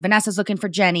and Vanessa's looking for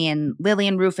Jenny and Lily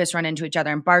and Rufus run into each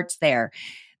other and Bart's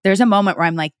there's a moment where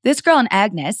I'm like, this girl and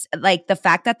Agnes, like the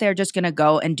fact that they're just going to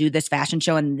go and do this fashion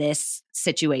show in this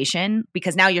situation,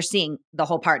 because now you're seeing the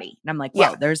whole party. And I'm like,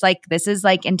 whoa, there's like, this is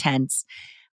like intense.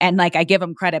 And like, I give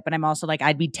them credit, but I'm also like,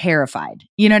 I'd be terrified.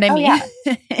 You know what I mean?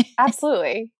 Yeah,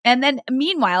 absolutely. And then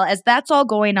meanwhile, as that's all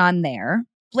going on there,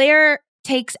 Blair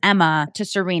takes Emma to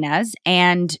Serena's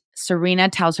and Serena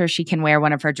tells her she can wear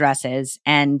one of her dresses.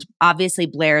 And obviously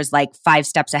Blair's like 5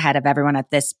 steps ahead of everyone at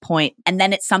this point. And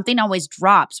then something always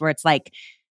drops where it's like,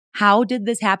 how did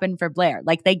this happen for Blair?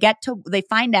 Like they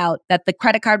find out that the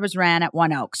credit card was ran at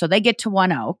One Oak. So they get to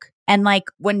One Oak. And like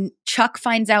when Chuck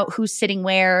finds out who's sitting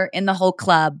where in the whole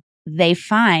club, they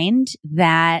find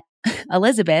that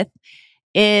Elizabeth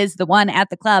is the one at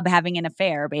the club having an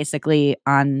affair basically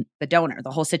on the donor.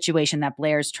 The whole situation that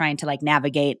Blair's trying to like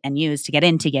navigate and use to get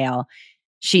into Yale.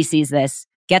 She sees this,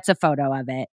 gets a photo of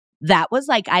it. That was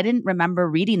like, I didn't remember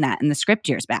reading that in the script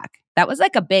years back. That was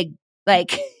like a big,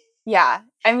 like... Yeah.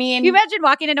 I mean... You imagine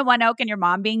walking into One Oak and your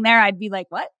mom being there? I'd be like,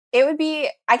 what? It would be...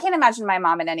 I can't imagine my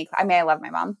mom in any club. I mean, I love my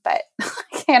mom, but I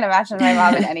can't imagine my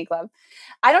mom in any club.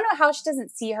 I don't know how she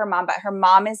doesn't see her mom, but her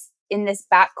mom is in this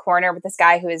back corner with this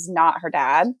guy who is not her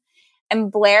dad. And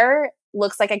Blair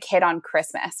looks like a kid on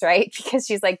Christmas, right? Because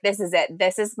she's like, this is it.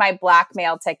 This is my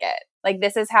blackmail ticket. Like,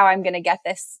 this is how I'm going to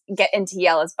get into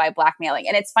Yale, is by blackmailing.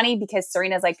 And it's funny because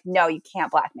Serena's like, no, you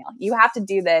can't blackmail. You have to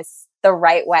do this the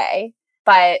right way.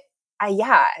 But I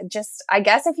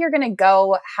guess if you're going to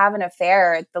go have an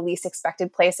affair, the least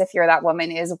expected place, if you're that woman,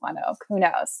 is One Oak. Who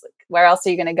knows? Like, where else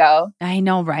are you going to go? I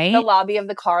know, right? The lobby of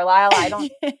the Carlisle. I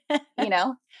don't, you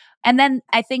know. And then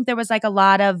I think there was like a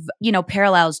lot of,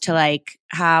 parallels to like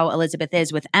how Elizabeth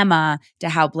is with Emma to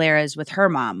how Blair is with her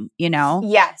mom,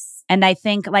 Yes. And I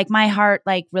think like my heart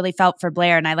like really felt for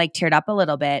Blair and I like teared up a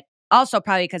little bit. Also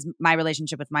probably because my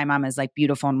relationship with my mom is like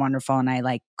beautiful and wonderful. And I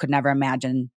like could never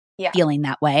imagine feeling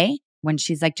that way when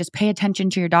she's like, just pay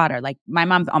attention to your daughter. Like my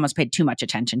mom almost paid too much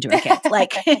attention to her kids.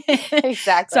 Like,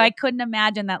 exactly. So I couldn't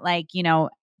imagine that like,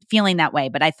 feeling that way.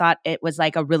 But I thought it was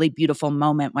like a really beautiful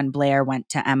moment when Blair went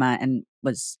to Emma and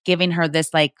was giving her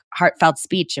this like heartfelt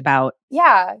speech about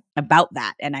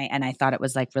that. And I thought it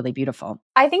was like really beautiful.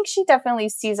 I think she definitely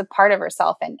sees a part of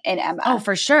herself in Emma. Oh,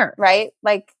 for sure. Right?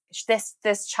 Like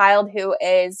this child who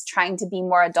is trying to be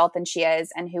more adult than she is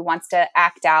and who wants to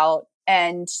act out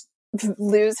and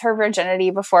lose her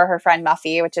virginity before her friend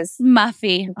Muffy, which is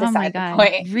Muffy. Oh my God.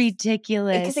 Point.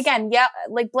 Ridiculous. Because again,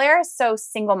 like Blair is so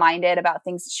single-minded about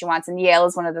things that she wants, and Yale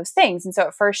is one of those things. And so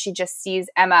at first she just sees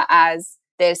Emma as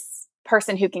this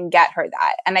person who can get her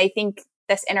that. And I think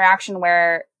this interaction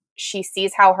where she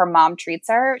sees how her mom treats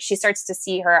her, she starts to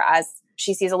see her as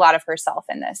she sees a lot of herself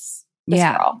in this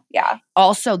girl. Yeah.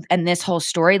 Also, and this whole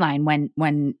storyline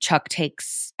when Chuck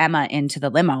takes Emma into the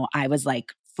limo, I was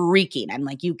like freaking. I'm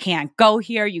like, you can't go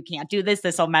here. You can't do this.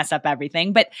 This will mess up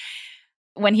everything. But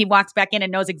when he walks back in and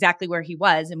knows exactly where he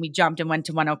was, and we jumped and went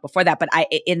to One Oak before that, but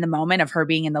in the moment of her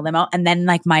being in the limo, and then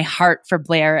like my heart for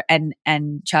Blair and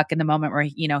Chuck in the moment where,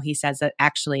 he says that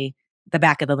actually the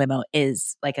back of the limo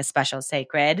is like a special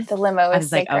sacred. The limo is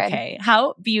sacred. Like, okay,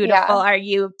 how beautiful are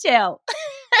you too?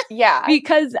 Yeah.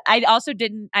 Because I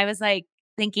was like,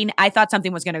 thinking I thought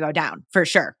something was going to go down for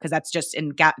sure, because that's just in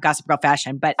Gossip Girl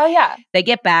fashion. But they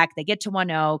get back, they get to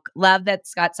One Oak. Love that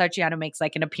Scott Sarchiano makes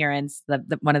like an appearance,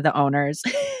 the one of the owners.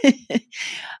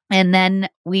 And then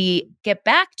we get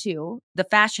back to the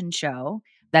fashion show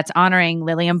that's honoring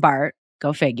Lily and Bart.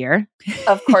 Go figure.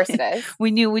 Of course it is.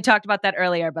 We talked about that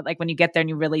earlier, but like when you get there and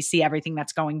you really see everything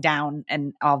that's going down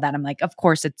and all that, I'm like, of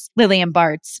course it's Lily and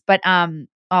Bart's. But all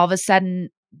of a sudden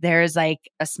there's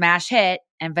like a smash hit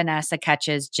and Vanessa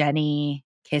catches Jenny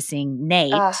kissing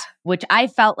Nate, which I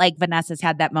felt like Vanessa's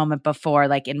had that moment before,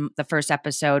 like in the first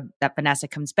episode that Vanessa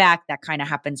comes back. That kind of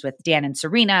happens with Dan and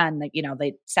Serena, and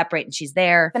they separate and she's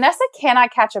there. Vanessa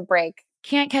cannot catch a break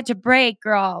Can't catch a break,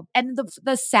 girl. And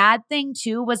the sad thing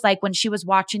too was like when she was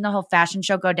watching the whole fashion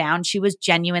show go down, she was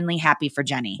genuinely happy for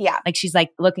Jenny. Yeah. Like she's like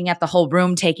looking at the whole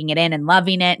room, taking it in and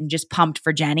loving it and just pumped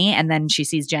for Jenny. And then she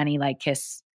sees Jenny like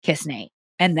kiss Nate.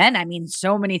 And then, I mean,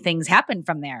 so many things happen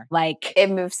from there. Like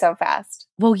it moves so fast.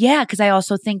 Well, yeah, because I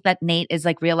also think that Nate is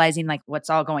like realizing like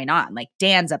what's all going on. Like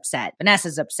Dan's upset,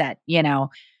 Vanessa's upset, you know.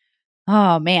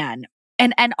 Oh man.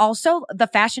 And also the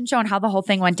fashion show and how the whole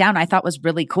thing went down, I thought was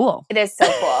really cool. It is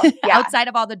so cool. Yeah. Outside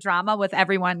of all the drama with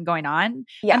everyone going on.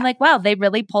 Yeah. I'm like, wow, they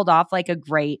really pulled off like a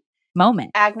great moment.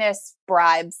 Agnes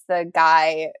bribes the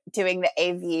guy doing the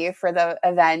AV for the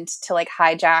event to like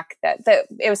hijack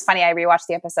it was funny. I rewatched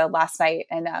the episode last night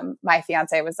and my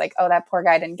fiance was like, oh, that poor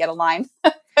guy didn't get a line.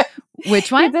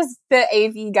 Which one? The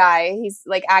AV guy. He's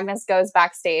like, Agnes goes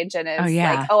backstage and is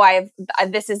like, oh,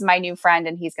 this is my new friend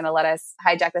and he's going to let us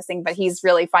hijack this thing. But he's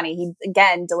really funny. He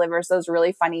again delivers those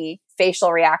really funny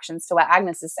facial reactions to what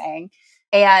Agnes is saying.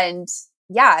 And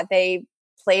yeah, they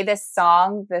play this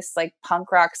song, this like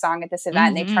punk rock song at this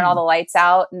event. And they turn all the lights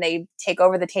out and they take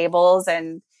over the tables.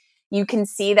 And you can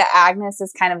see that Agnes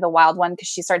is kind of the wild one because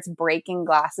she starts breaking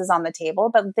glasses on the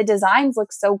table. But the designs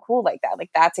look so cool like that.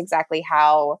 Like that's exactly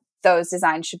how those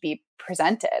designs should be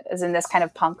presented, as in this kind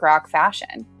of punk rock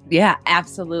fashion. Yeah,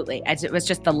 absolutely. It was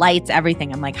just the lights,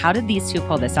 everything. I'm like, how did these two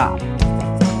pull this off?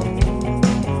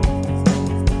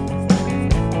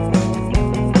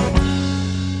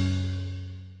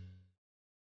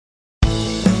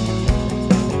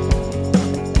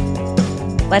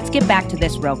 Let's get back to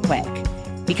this real quick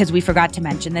because we forgot to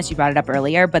mention this. You brought it up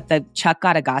earlier, but the Chuck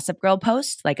got a Gossip Girl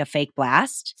post, like a fake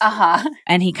blast. Uh-huh.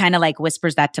 And he kind of like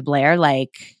whispers that to Blair,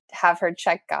 like, have her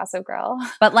check Gossip Girl.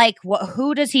 But like,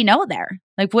 who does he know there?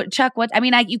 Like what Chuck, I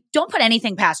mean, you don't put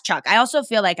anything past Chuck. I also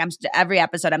feel like every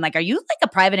episode, I'm like, are you like a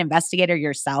private investigator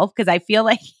yourself? Because I feel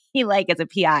like he like is a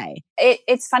PI.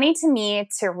 It's funny to me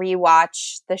to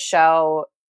rewatch the show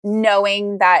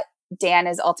knowing that Dan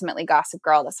is ultimately Gossip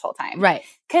Girl this whole time. Right.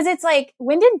 Because it's like,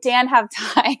 when did Dan have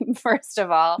time, first of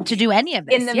all, to do any of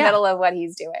this? In the middle of what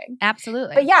he's doing.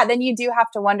 Absolutely. But yeah, then you do have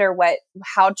to wonder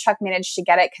how Chuck managed to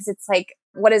get it. Because it's like,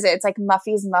 what is it? It's like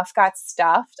Muffy's muff got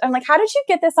stuffed. I'm like, how did you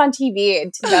get this on TV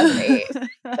in 2008?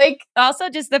 Like, also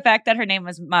just the fact that her name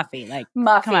was Muffy. Like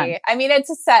Muffy. Come on. I mean,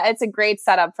 it's a great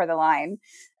setup for the line.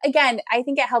 Again, I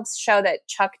think it helps show that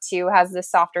Chuck too has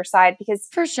this softer side because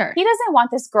for sure he doesn't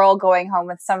want this girl going home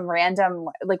with some random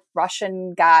like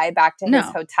Russian guy back to his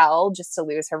hotel just to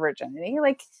lose her virginity.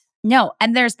 Like, no.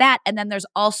 And there's that. And then there's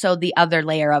also the other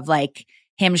layer of like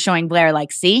him showing Blair,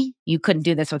 like, see, you couldn't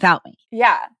do this without me.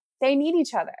 Yeah. They need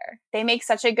each other. They make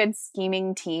such a good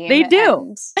scheming team. They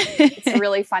do. It's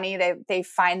really funny. They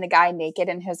find the guy naked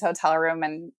in his hotel room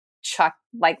and Chuck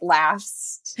like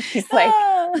laughs. He's like,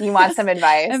 you want some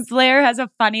advice? And Blair has a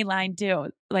funny line too.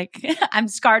 Like, I'm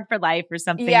scarred for life or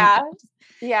something. Yeah.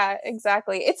 Yeah,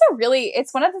 exactly.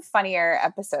 It's one of the funnier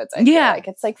episodes. I feel like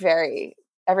it's like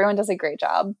everyone does a great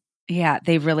job. Yeah,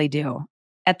 they really do.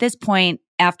 At this point,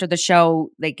 after the show,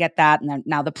 they get that. And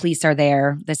now the police are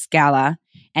there, this gala.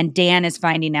 And Dan is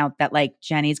finding out that like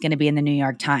Jenny's going to be in the New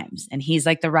York Times. And he's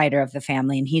like the writer of the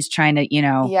family. And he's trying to,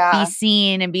 be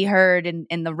seen and be heard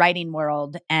in the writing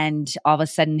world. And all of a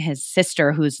sudden his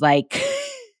sister, who's like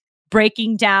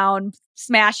breaking down,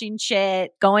 smashing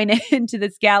shit, going into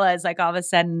this gala is like all of a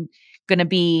sudden going to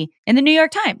be in the New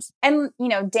York Times. And,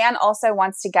 Dan also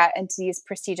wants to get into these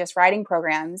prestigious writing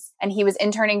programs. And he was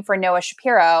interning for Noah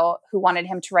Shapiro, who wanted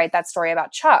him to write that story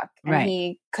about Chuck. And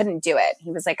he couldn't do it.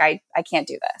 He was like, I can't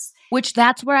do this. Which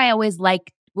that's where I always I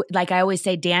always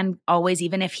say, Dan always,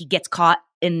 even if he gets caught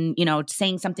in,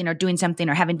 saying something or doing something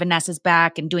or having Vanessa's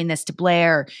back and doing this to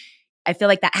Blair, I feel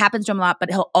like that happens to him a lot, but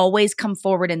he'll always come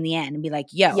forward in the end and be like,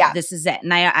 yo, this is it.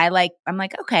 And I'm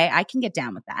like, okay, I can get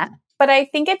down with that. But I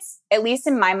think it's, at least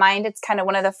in my mind, it's kind of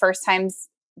one of the first times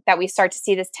that we start to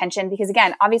see this tension because,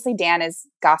 again, obviously Dan is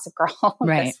Gossip Girl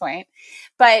at this point.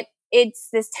 But it's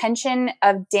this tension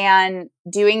of Dan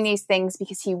doing these things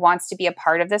because he wants to be a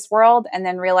part of this world and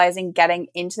then realizing getting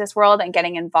into this world and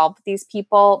getting involved with these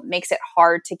people makes it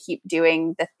hard to keep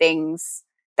doing the things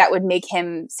that would make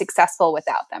him successful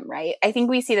without them, right? I think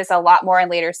we see this a lot more in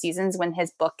later seasons when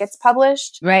his book gets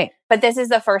published. Right. But this is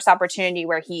the first opportunity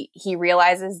where he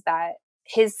realizes that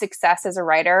his success as a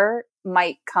writer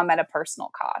might come at a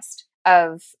personal cost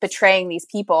of betraying these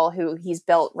people who he's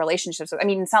built relationships with. I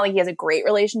mean, it's not like he has a great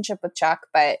relationship with Chuck,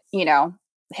 but,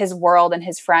 his world and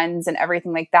his friends and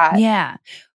everything like that. Yeah.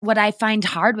 What I find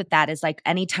hard with that is like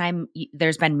anytime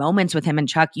there's been moments with him and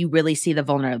Chuck, you really see the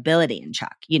vulnerability in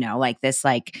Chuck, like this,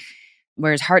 like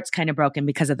where his heart's kind of broken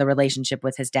because of the relationship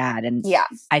with his dad. And Yeah.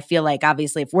 I feel like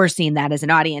obviously if we're seeing that as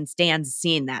an audience, Dan's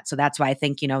seeing that. So that's why I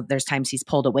think, there's times he's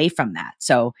pulled away from that.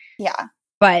 So, Yeah.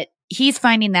 but he's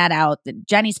finding that out. That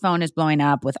Jenny's phone is blowing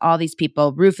up with all these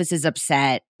people. Rufus is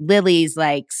upset. Lily's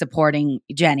like supporting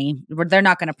Jenny. They're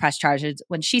not going to press charges.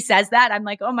 When she says that, I'm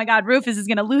like, oh my God, Rufus is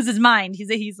going to lose his mind.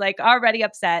 He's like already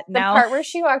upset now. The part where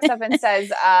she walks up and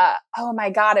says, oh my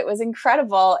God, it was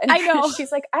incredible. And I know.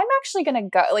 She's like, I'm actually going to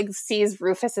go, like sees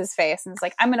Rufus's face and is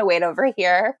like, I'm going to wait over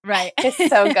here. Right. It's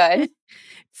so good.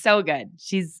 So good.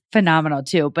 She's phenomenal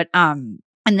too. But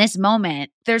in this moment,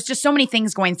 there's just so many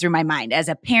things going through my mind as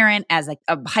a parent, as a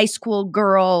high school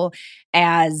girl,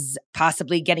 as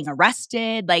possibly getting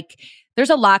arrested. Like there's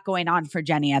a lot going on for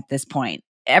Jenny at this point.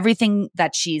 Everything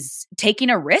that she's taking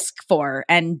a risk for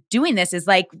and doing this is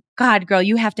like, God, girl,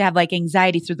 you have to have like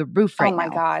anxiety through the roof right now. Oh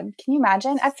my God. Can you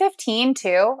imagine? At 15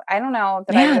 too? I don't know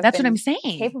that Yeah, that's what I'm saying.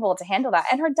 Capable to handle that.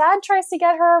 And her dad tries to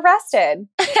get her arrested.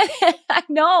 I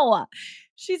know.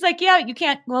 She's like, yeah, you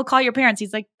can't, well, call your parents.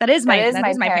 He's like, that is my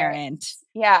parent.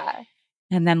 Yeah.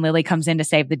 And then Lily comes in to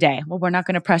save the day. Well, we're not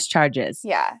going to press charges.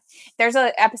 Yeah. There's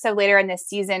an episode later in this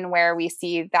season where we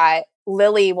see that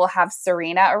Lily will have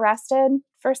Serena arrested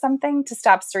for something to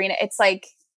stop Serena. It's like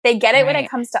they get it when it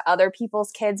comes to other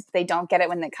people's kids, but they don't get it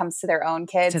when it comes to their own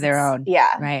kids. To their own.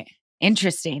 Yeah. Right.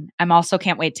 Interesting. I'm also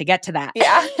can't wait to get to that.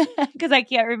 Yeah. Because I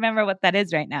can't remember what that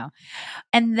is right now.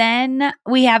 And then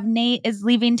we have Nate is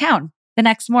leaving town the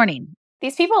next morning.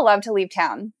 These people love to leave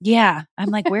town. Yeah. I'm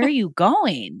like, where are you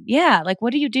going? Yeah. Like,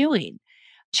 what are you doing?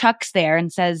 Chuck's there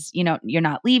and says, you're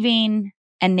not leaving.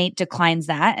 And Nate declines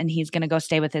that and he's going to go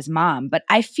stay with his mom. But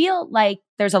I feel like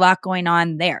there's a lot going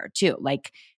on there too.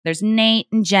 Like there's Nate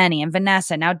and Jenny and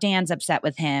Vanessa. Now Dan's upset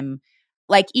with him.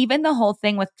 Like even the whole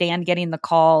thing with Dan getting the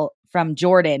call from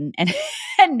Jordan and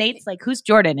Nate's like, who's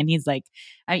Jordan? And he's like,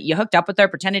 you hooked up with her,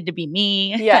 pretended to be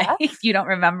me. Yeah. Like, you don't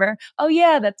remember? Oh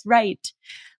yeah, that's right.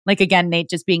 Like again, Nate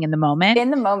just being in the moment. In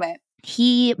the moment.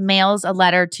 He mails a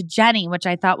letter to Jenny, which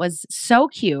I thought was so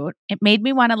cute. It made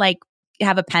me want to like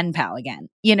have a pen pal again.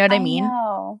 You know what I mean?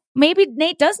 Know. Maybe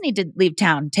Nate does need to leave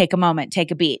town, take a moment,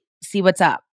 take a beat, see what's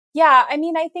up. Yeah. I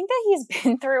mean, I think that he's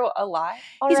been through a lot.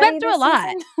 He's been through a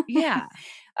lot. Yeah.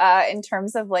 In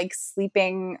terms of like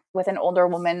sleeping with an older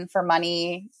woman for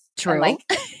money. True. And, like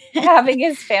having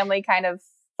his family kind of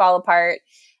fall apart.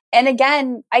 And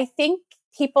again, I think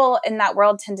people in that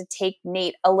world tend to take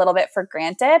Nate a little bit for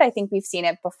granted. I think we've seen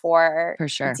it before for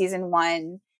sure. In season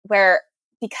 1, where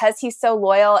because he's so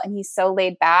loyal and he's so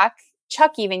laid back,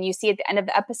 Chuck, even you see at the end of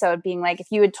the episode being like, if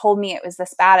you had told me it was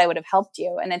this bad, I would have helped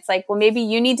you. And it's like, well, maybe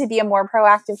you need to be a more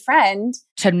proactive friend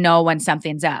to know when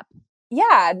something's up.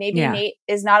 Yeah. Maybe Nate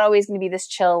is not always going to be this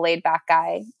chill, laid back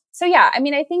guy. So yeah, I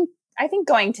mean, I think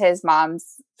going to his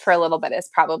mom's for a little bit is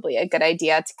probably a good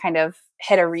idea to kind of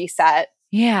hit a reset.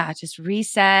 Yeah, just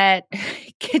reset,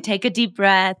 take a deep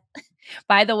breath.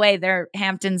 By the way, their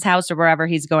Hampton's house or wherever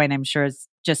he's going, I'm sure is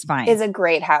just fine. Is a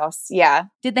great house. Yeah.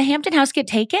 Did the Hampton house get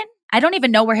taken? I don't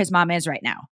even know where his mom is right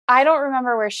now. I don't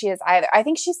remember where she is either. I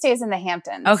think she stays in the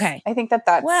Hamptons. Okay. I think that's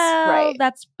right.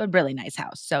 That's a really nice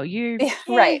house. So you're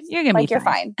right. You're going to be you're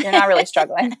fine. You're not really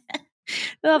struggling.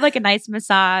 They'll have like a nice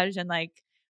massage and like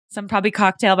some probably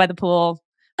cocktail by the pool.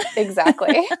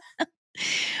 Exactly.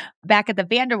 Back at the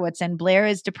Vanderwoodson, Blair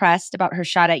is depressed about her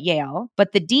shot at Yale,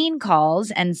 but the dean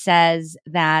calls and says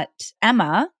that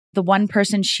Emma, the one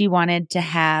person she wanted to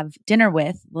have dinner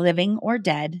with, living or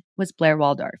dead, was Blair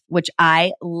Waldorf, which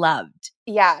I loved.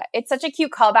 Yeah, it's such a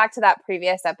cute callback to that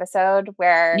previous episode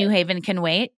where New Haven can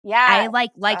wait. Yeah. I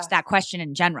liked that question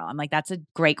in general. I'm like, that's a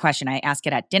great question. I ask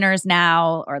it at dinners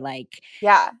now or like.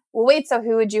 Yeah. Well, wait, so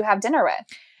who would you have dinner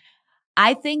with?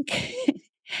 I think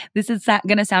this is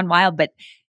going to sound wild, but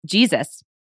Jesus.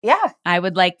 Yeah. I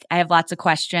have lots of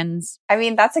questions. I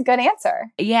mean, that's a good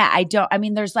answer. Yeah.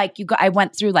 There's like, I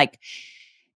went through like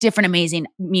different amazing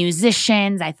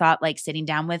musicians. I thought like sitting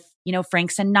down with,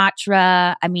 Frank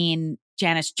Sinatra. I mean,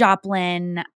 Janis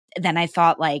Joplin. Then I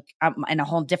thought like in a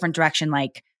whole different direction,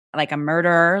 like a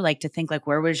murderer, like to think like,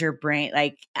 where was your brain?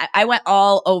 Like I went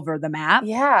all over the map.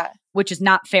 Yeah. Which is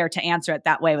not fair to answer it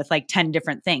that way with like 10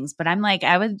 different things. But I'm like,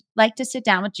 I would like to sit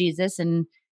down with Jesus and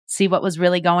see what was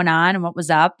really going on and what was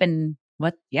up and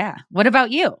what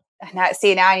about you? Now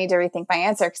I need to rethink my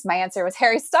answer because my answer was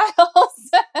Harry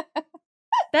Styles.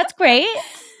 That's great.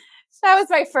 That was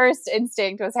my first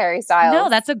instinct was Harry Styles. No,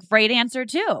 that's a great answer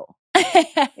too.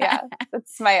 Yeah,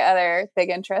 that's my other big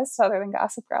interest other than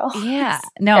Gossip Girl. Yeah.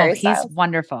 No, he's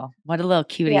wonderful. What a little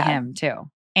cutie him too.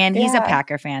 And he's a Yeah.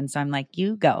 Packer fan. So I'm like,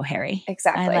 you go, Harry.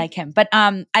 Exactly. I like him. But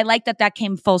I like that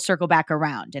came full circle back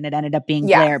around and it ended up being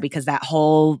Yeah. Blair because that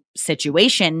whole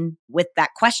situation with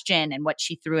that question and what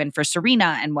she threw in for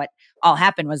Serena and what all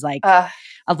happened was like a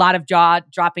lot of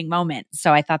jaw-dropping moments.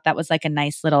 So I thought that was like a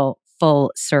nice little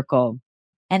full circle.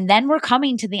 And then we're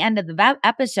coming to the end of the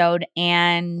episode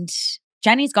and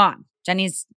Jenny's gone.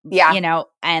 Jenny's,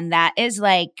 and that is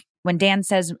like when Dan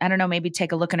says, I don't know, maybe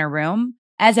take a look in her room.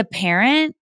 As a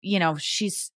parent,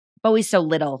 she's always so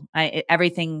little.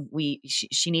 Everything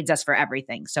she needs us for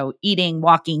everything. So eating,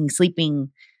 walking, sleeping,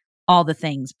 all the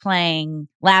things, playing,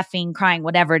 laughing, crying,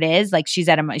 whatever it is. Like she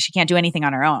can't do anything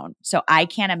on her own. So I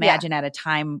can't imagine at a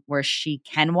time where she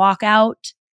can walk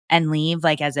out and leave,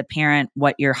 like as a parent,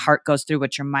 what your heart goes through,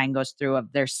 what your mind goes through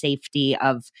of their safety,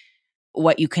 of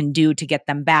what you can do to get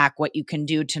them back, what you can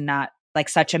do to not, like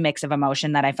such a mix of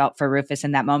emotion that I felt for Rufus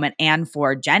in that moment and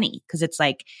for Jenny. Cause it's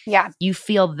like, you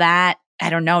feel that, I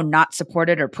don't know, not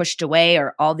supported or pushed away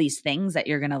or all these things that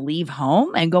you're going to leave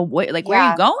home and go, where are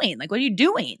you going? Like, what are you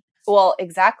doing? Well,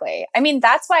 exactly. I mean,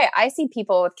 that's why I see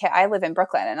people with kids. I live in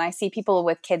Brooklyn and I see people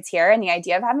with kids here. And the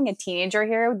idea of having a teenager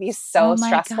here would be so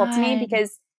stressful to me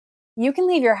because you can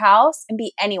leave your house and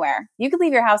be anywhere. You could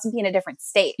leave your house and be in a different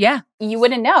state. Yeah. You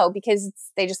wouldn't know because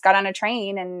they just got on a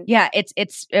train and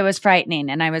it was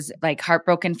frightening. And I was like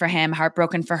heartbroken for him,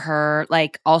 heartbroken for her,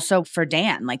 like also for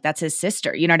Dan, like that's his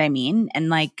sister. You know what I mean? And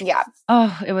like,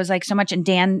 it was like so much. And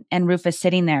Dan and Rufus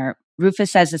sitting there,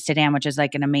 Rufus says this to Dan, which is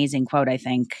like an amazing quote, I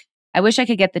think. I wish I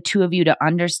could get the two of you to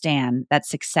understand that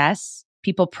success,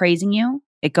 people praising you,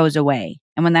 it goes away.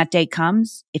 And when that day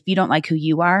comes, if you don't like who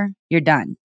you are, you're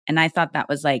done. And I thought that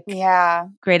was like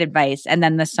great advice. And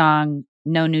then the song,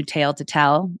 No New Tale to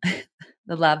Tell,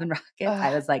 the Love and Rockets.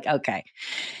 I was like, okay,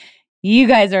 you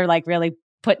guys are like really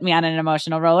putting me on an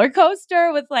emotional roller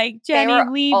coaster with like Jenny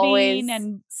leaving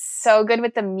and so good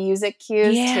with the music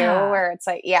cues too, where it's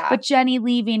like, but Jenny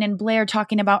leaving and Blair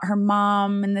talking about her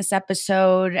mom in this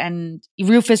episode and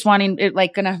Rufus wanting it,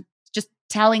 like gonna just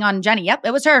telling on Jenny. Yep,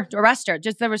 it was her. Arrest her.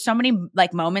 Just there were so many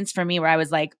like moments for me where I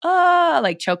was like,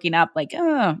 like choking up, like,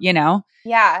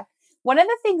 Yeah. One of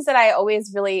the things that I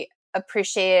always really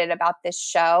appreciated about this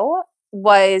show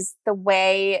was the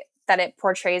way that it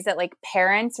portrays that like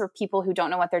parents or people who don't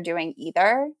know what they're doing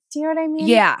either. Do you know what I mean?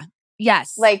 Yeah.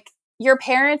 Yes. Like your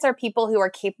parents are people who are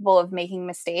capable of making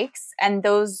mistakes and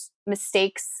those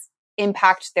mistakes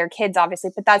impact their kids,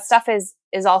 obviously, but that stuff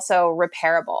is also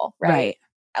repairable, right?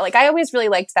 Like I always really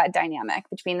liked that dynamic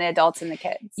between the adults and the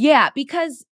kids. Yeah,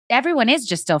 because everyone is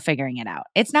just still figuring it out.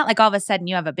 It's not like all of a sudden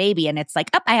you have a baby and it's like,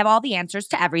 I have all the answers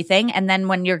to everything. And then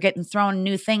when you're getting thrown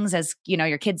new things as,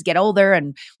 your kids get older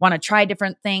and want to try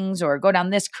different things or go down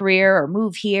this career or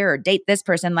move here or date this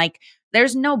person, like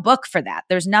there's no book for that.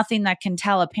 There's nothing that can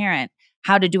tell a parent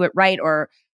how to do it right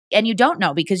and you don't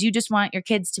know because you just want your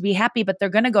kids to be happy, but they're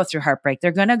going to go through heartbreak.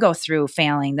 They're going to go through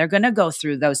failing. They're going to go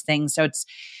through those things. So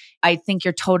I think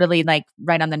you're totally like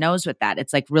right on the nose with that.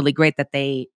 It's like really great that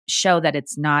they show that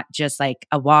it's not just like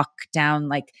a walk down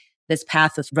like this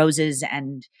path with roses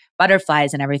and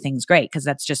butterflies and everything's great because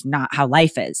that's just not how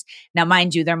life is. Now,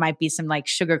 mind you, there might be some like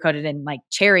sugar coated and like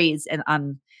cherries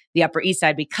on the Upper East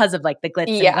Side because of like the glitz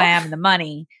and glam and the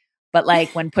money. But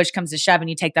like when push comes to shove and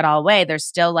you take that all away, there's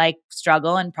still like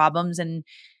struggle and problems and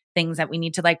things that we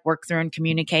need to like work through and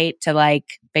communicate to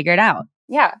like figure it out.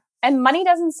 Yeah. And money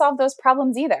doesn't solve those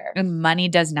problems either. And money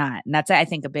does not. And that's, I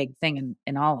think, a big thing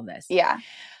in all of this. Yeah.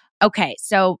 Okay.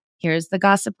 So here's the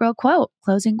Gossip Girl quote,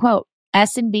 closing quote.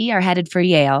 S and B are headed for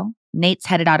Yale. Nate's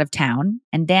headed out of town.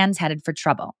 And Dan's headed for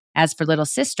trouble. As for little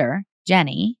sister,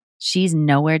 Jenny, she's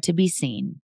nowhere to be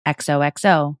seen.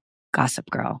 XOXO,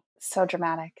 Gossip Girl. So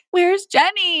dramatic. Where's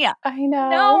Jenny? I know.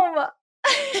 No.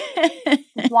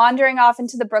 Wandering off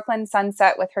into the Brooklyn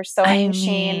sunset with her sewing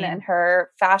machine and her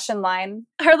fashion line.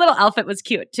 Her little outfit was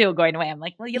cute too, going away. I'm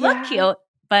like, well, you look cute,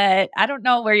 but I don't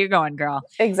know where you're going, girl.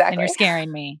 Exactly. And you're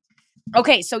scaring me.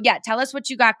 Okay, so tell us what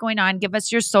you got going on. Give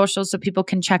us your socials so people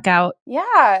can check out.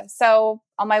 Yeah, so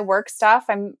all my work stuff,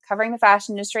 I'm covering the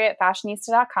fashion industry at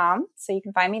fashionista.com, so you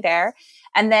can find me there.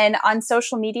 And then on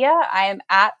social media, I am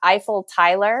at Eiffel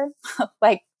Tyler,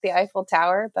 like the Eiffel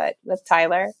Tower, but with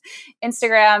Tyler.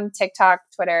 Instagram, TikTok,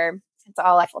 Twitter. It's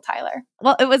all Eiffel Tyler.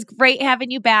 Well, it was great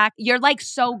having you back. You're like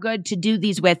so good to do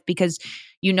these with because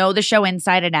you know the show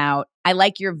inside and out. I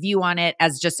like your view on it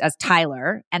as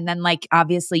Tyler. And then like,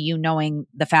 obviously you knowing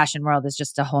the fashion world is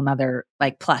just a whole nother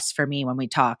like plus for me when we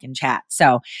talk and chat.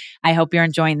 So I hope you're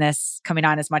enjoying this coming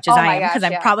on as much as I am, because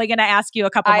I'm probably going to ask you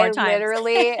a couple more times. I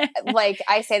literally, like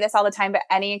I say this all the time, but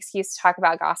any excuse to talk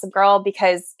about Gossip Girl,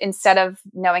 because instead of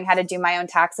knowing how to do my own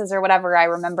taxes or whatever, I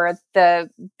remember the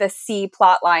C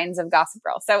plot lines of Gossip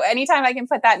Girl. So anytime I can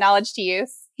put that knowledge to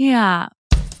use. Yeah.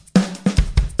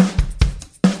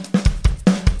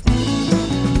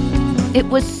 It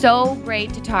was so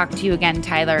great to talk to you again,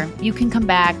 Tyler. You can come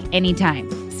back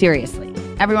anytime. Seriously.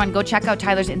 Everyone, go check out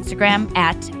Tyler's Instagram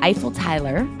at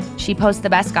EiffelTyler. She posts the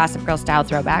best Gossip Girl style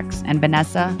throwbacks, and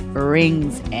Vanessa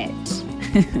brings it.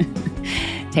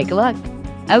 Take a look.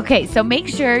 Okay, so make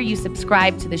sure you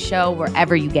subscribe to the show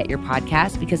wherever you get your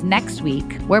podcast, because next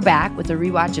week we're back with a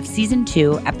rewatch of Season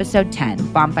 2, Episode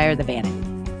 10, Bonfire of the Vanity.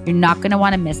 You're not going to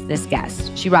want to miss this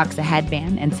guest. She rocks a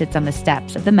headband and sits on the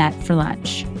steps of the Met for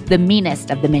lunch. The meanest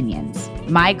of the minions,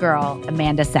 my girl,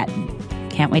 Amanda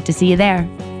Setton. Can't wait to see you there.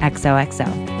 XOXO.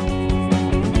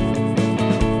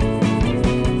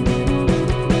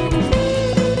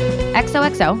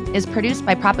 XOXO is produced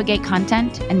by Propagate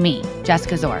Content and me,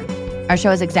 Jessica Zor. Our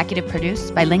show is executive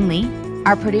produced by Ling Lee.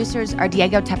 Our producers are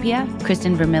Diego Tapia,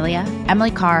 Kristen Vermilia,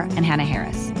 Emily Carr, and Hannah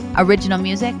Harris. Original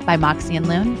music by Moxie and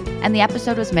Loon, and the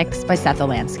episode was mixed by Seth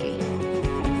Olansky.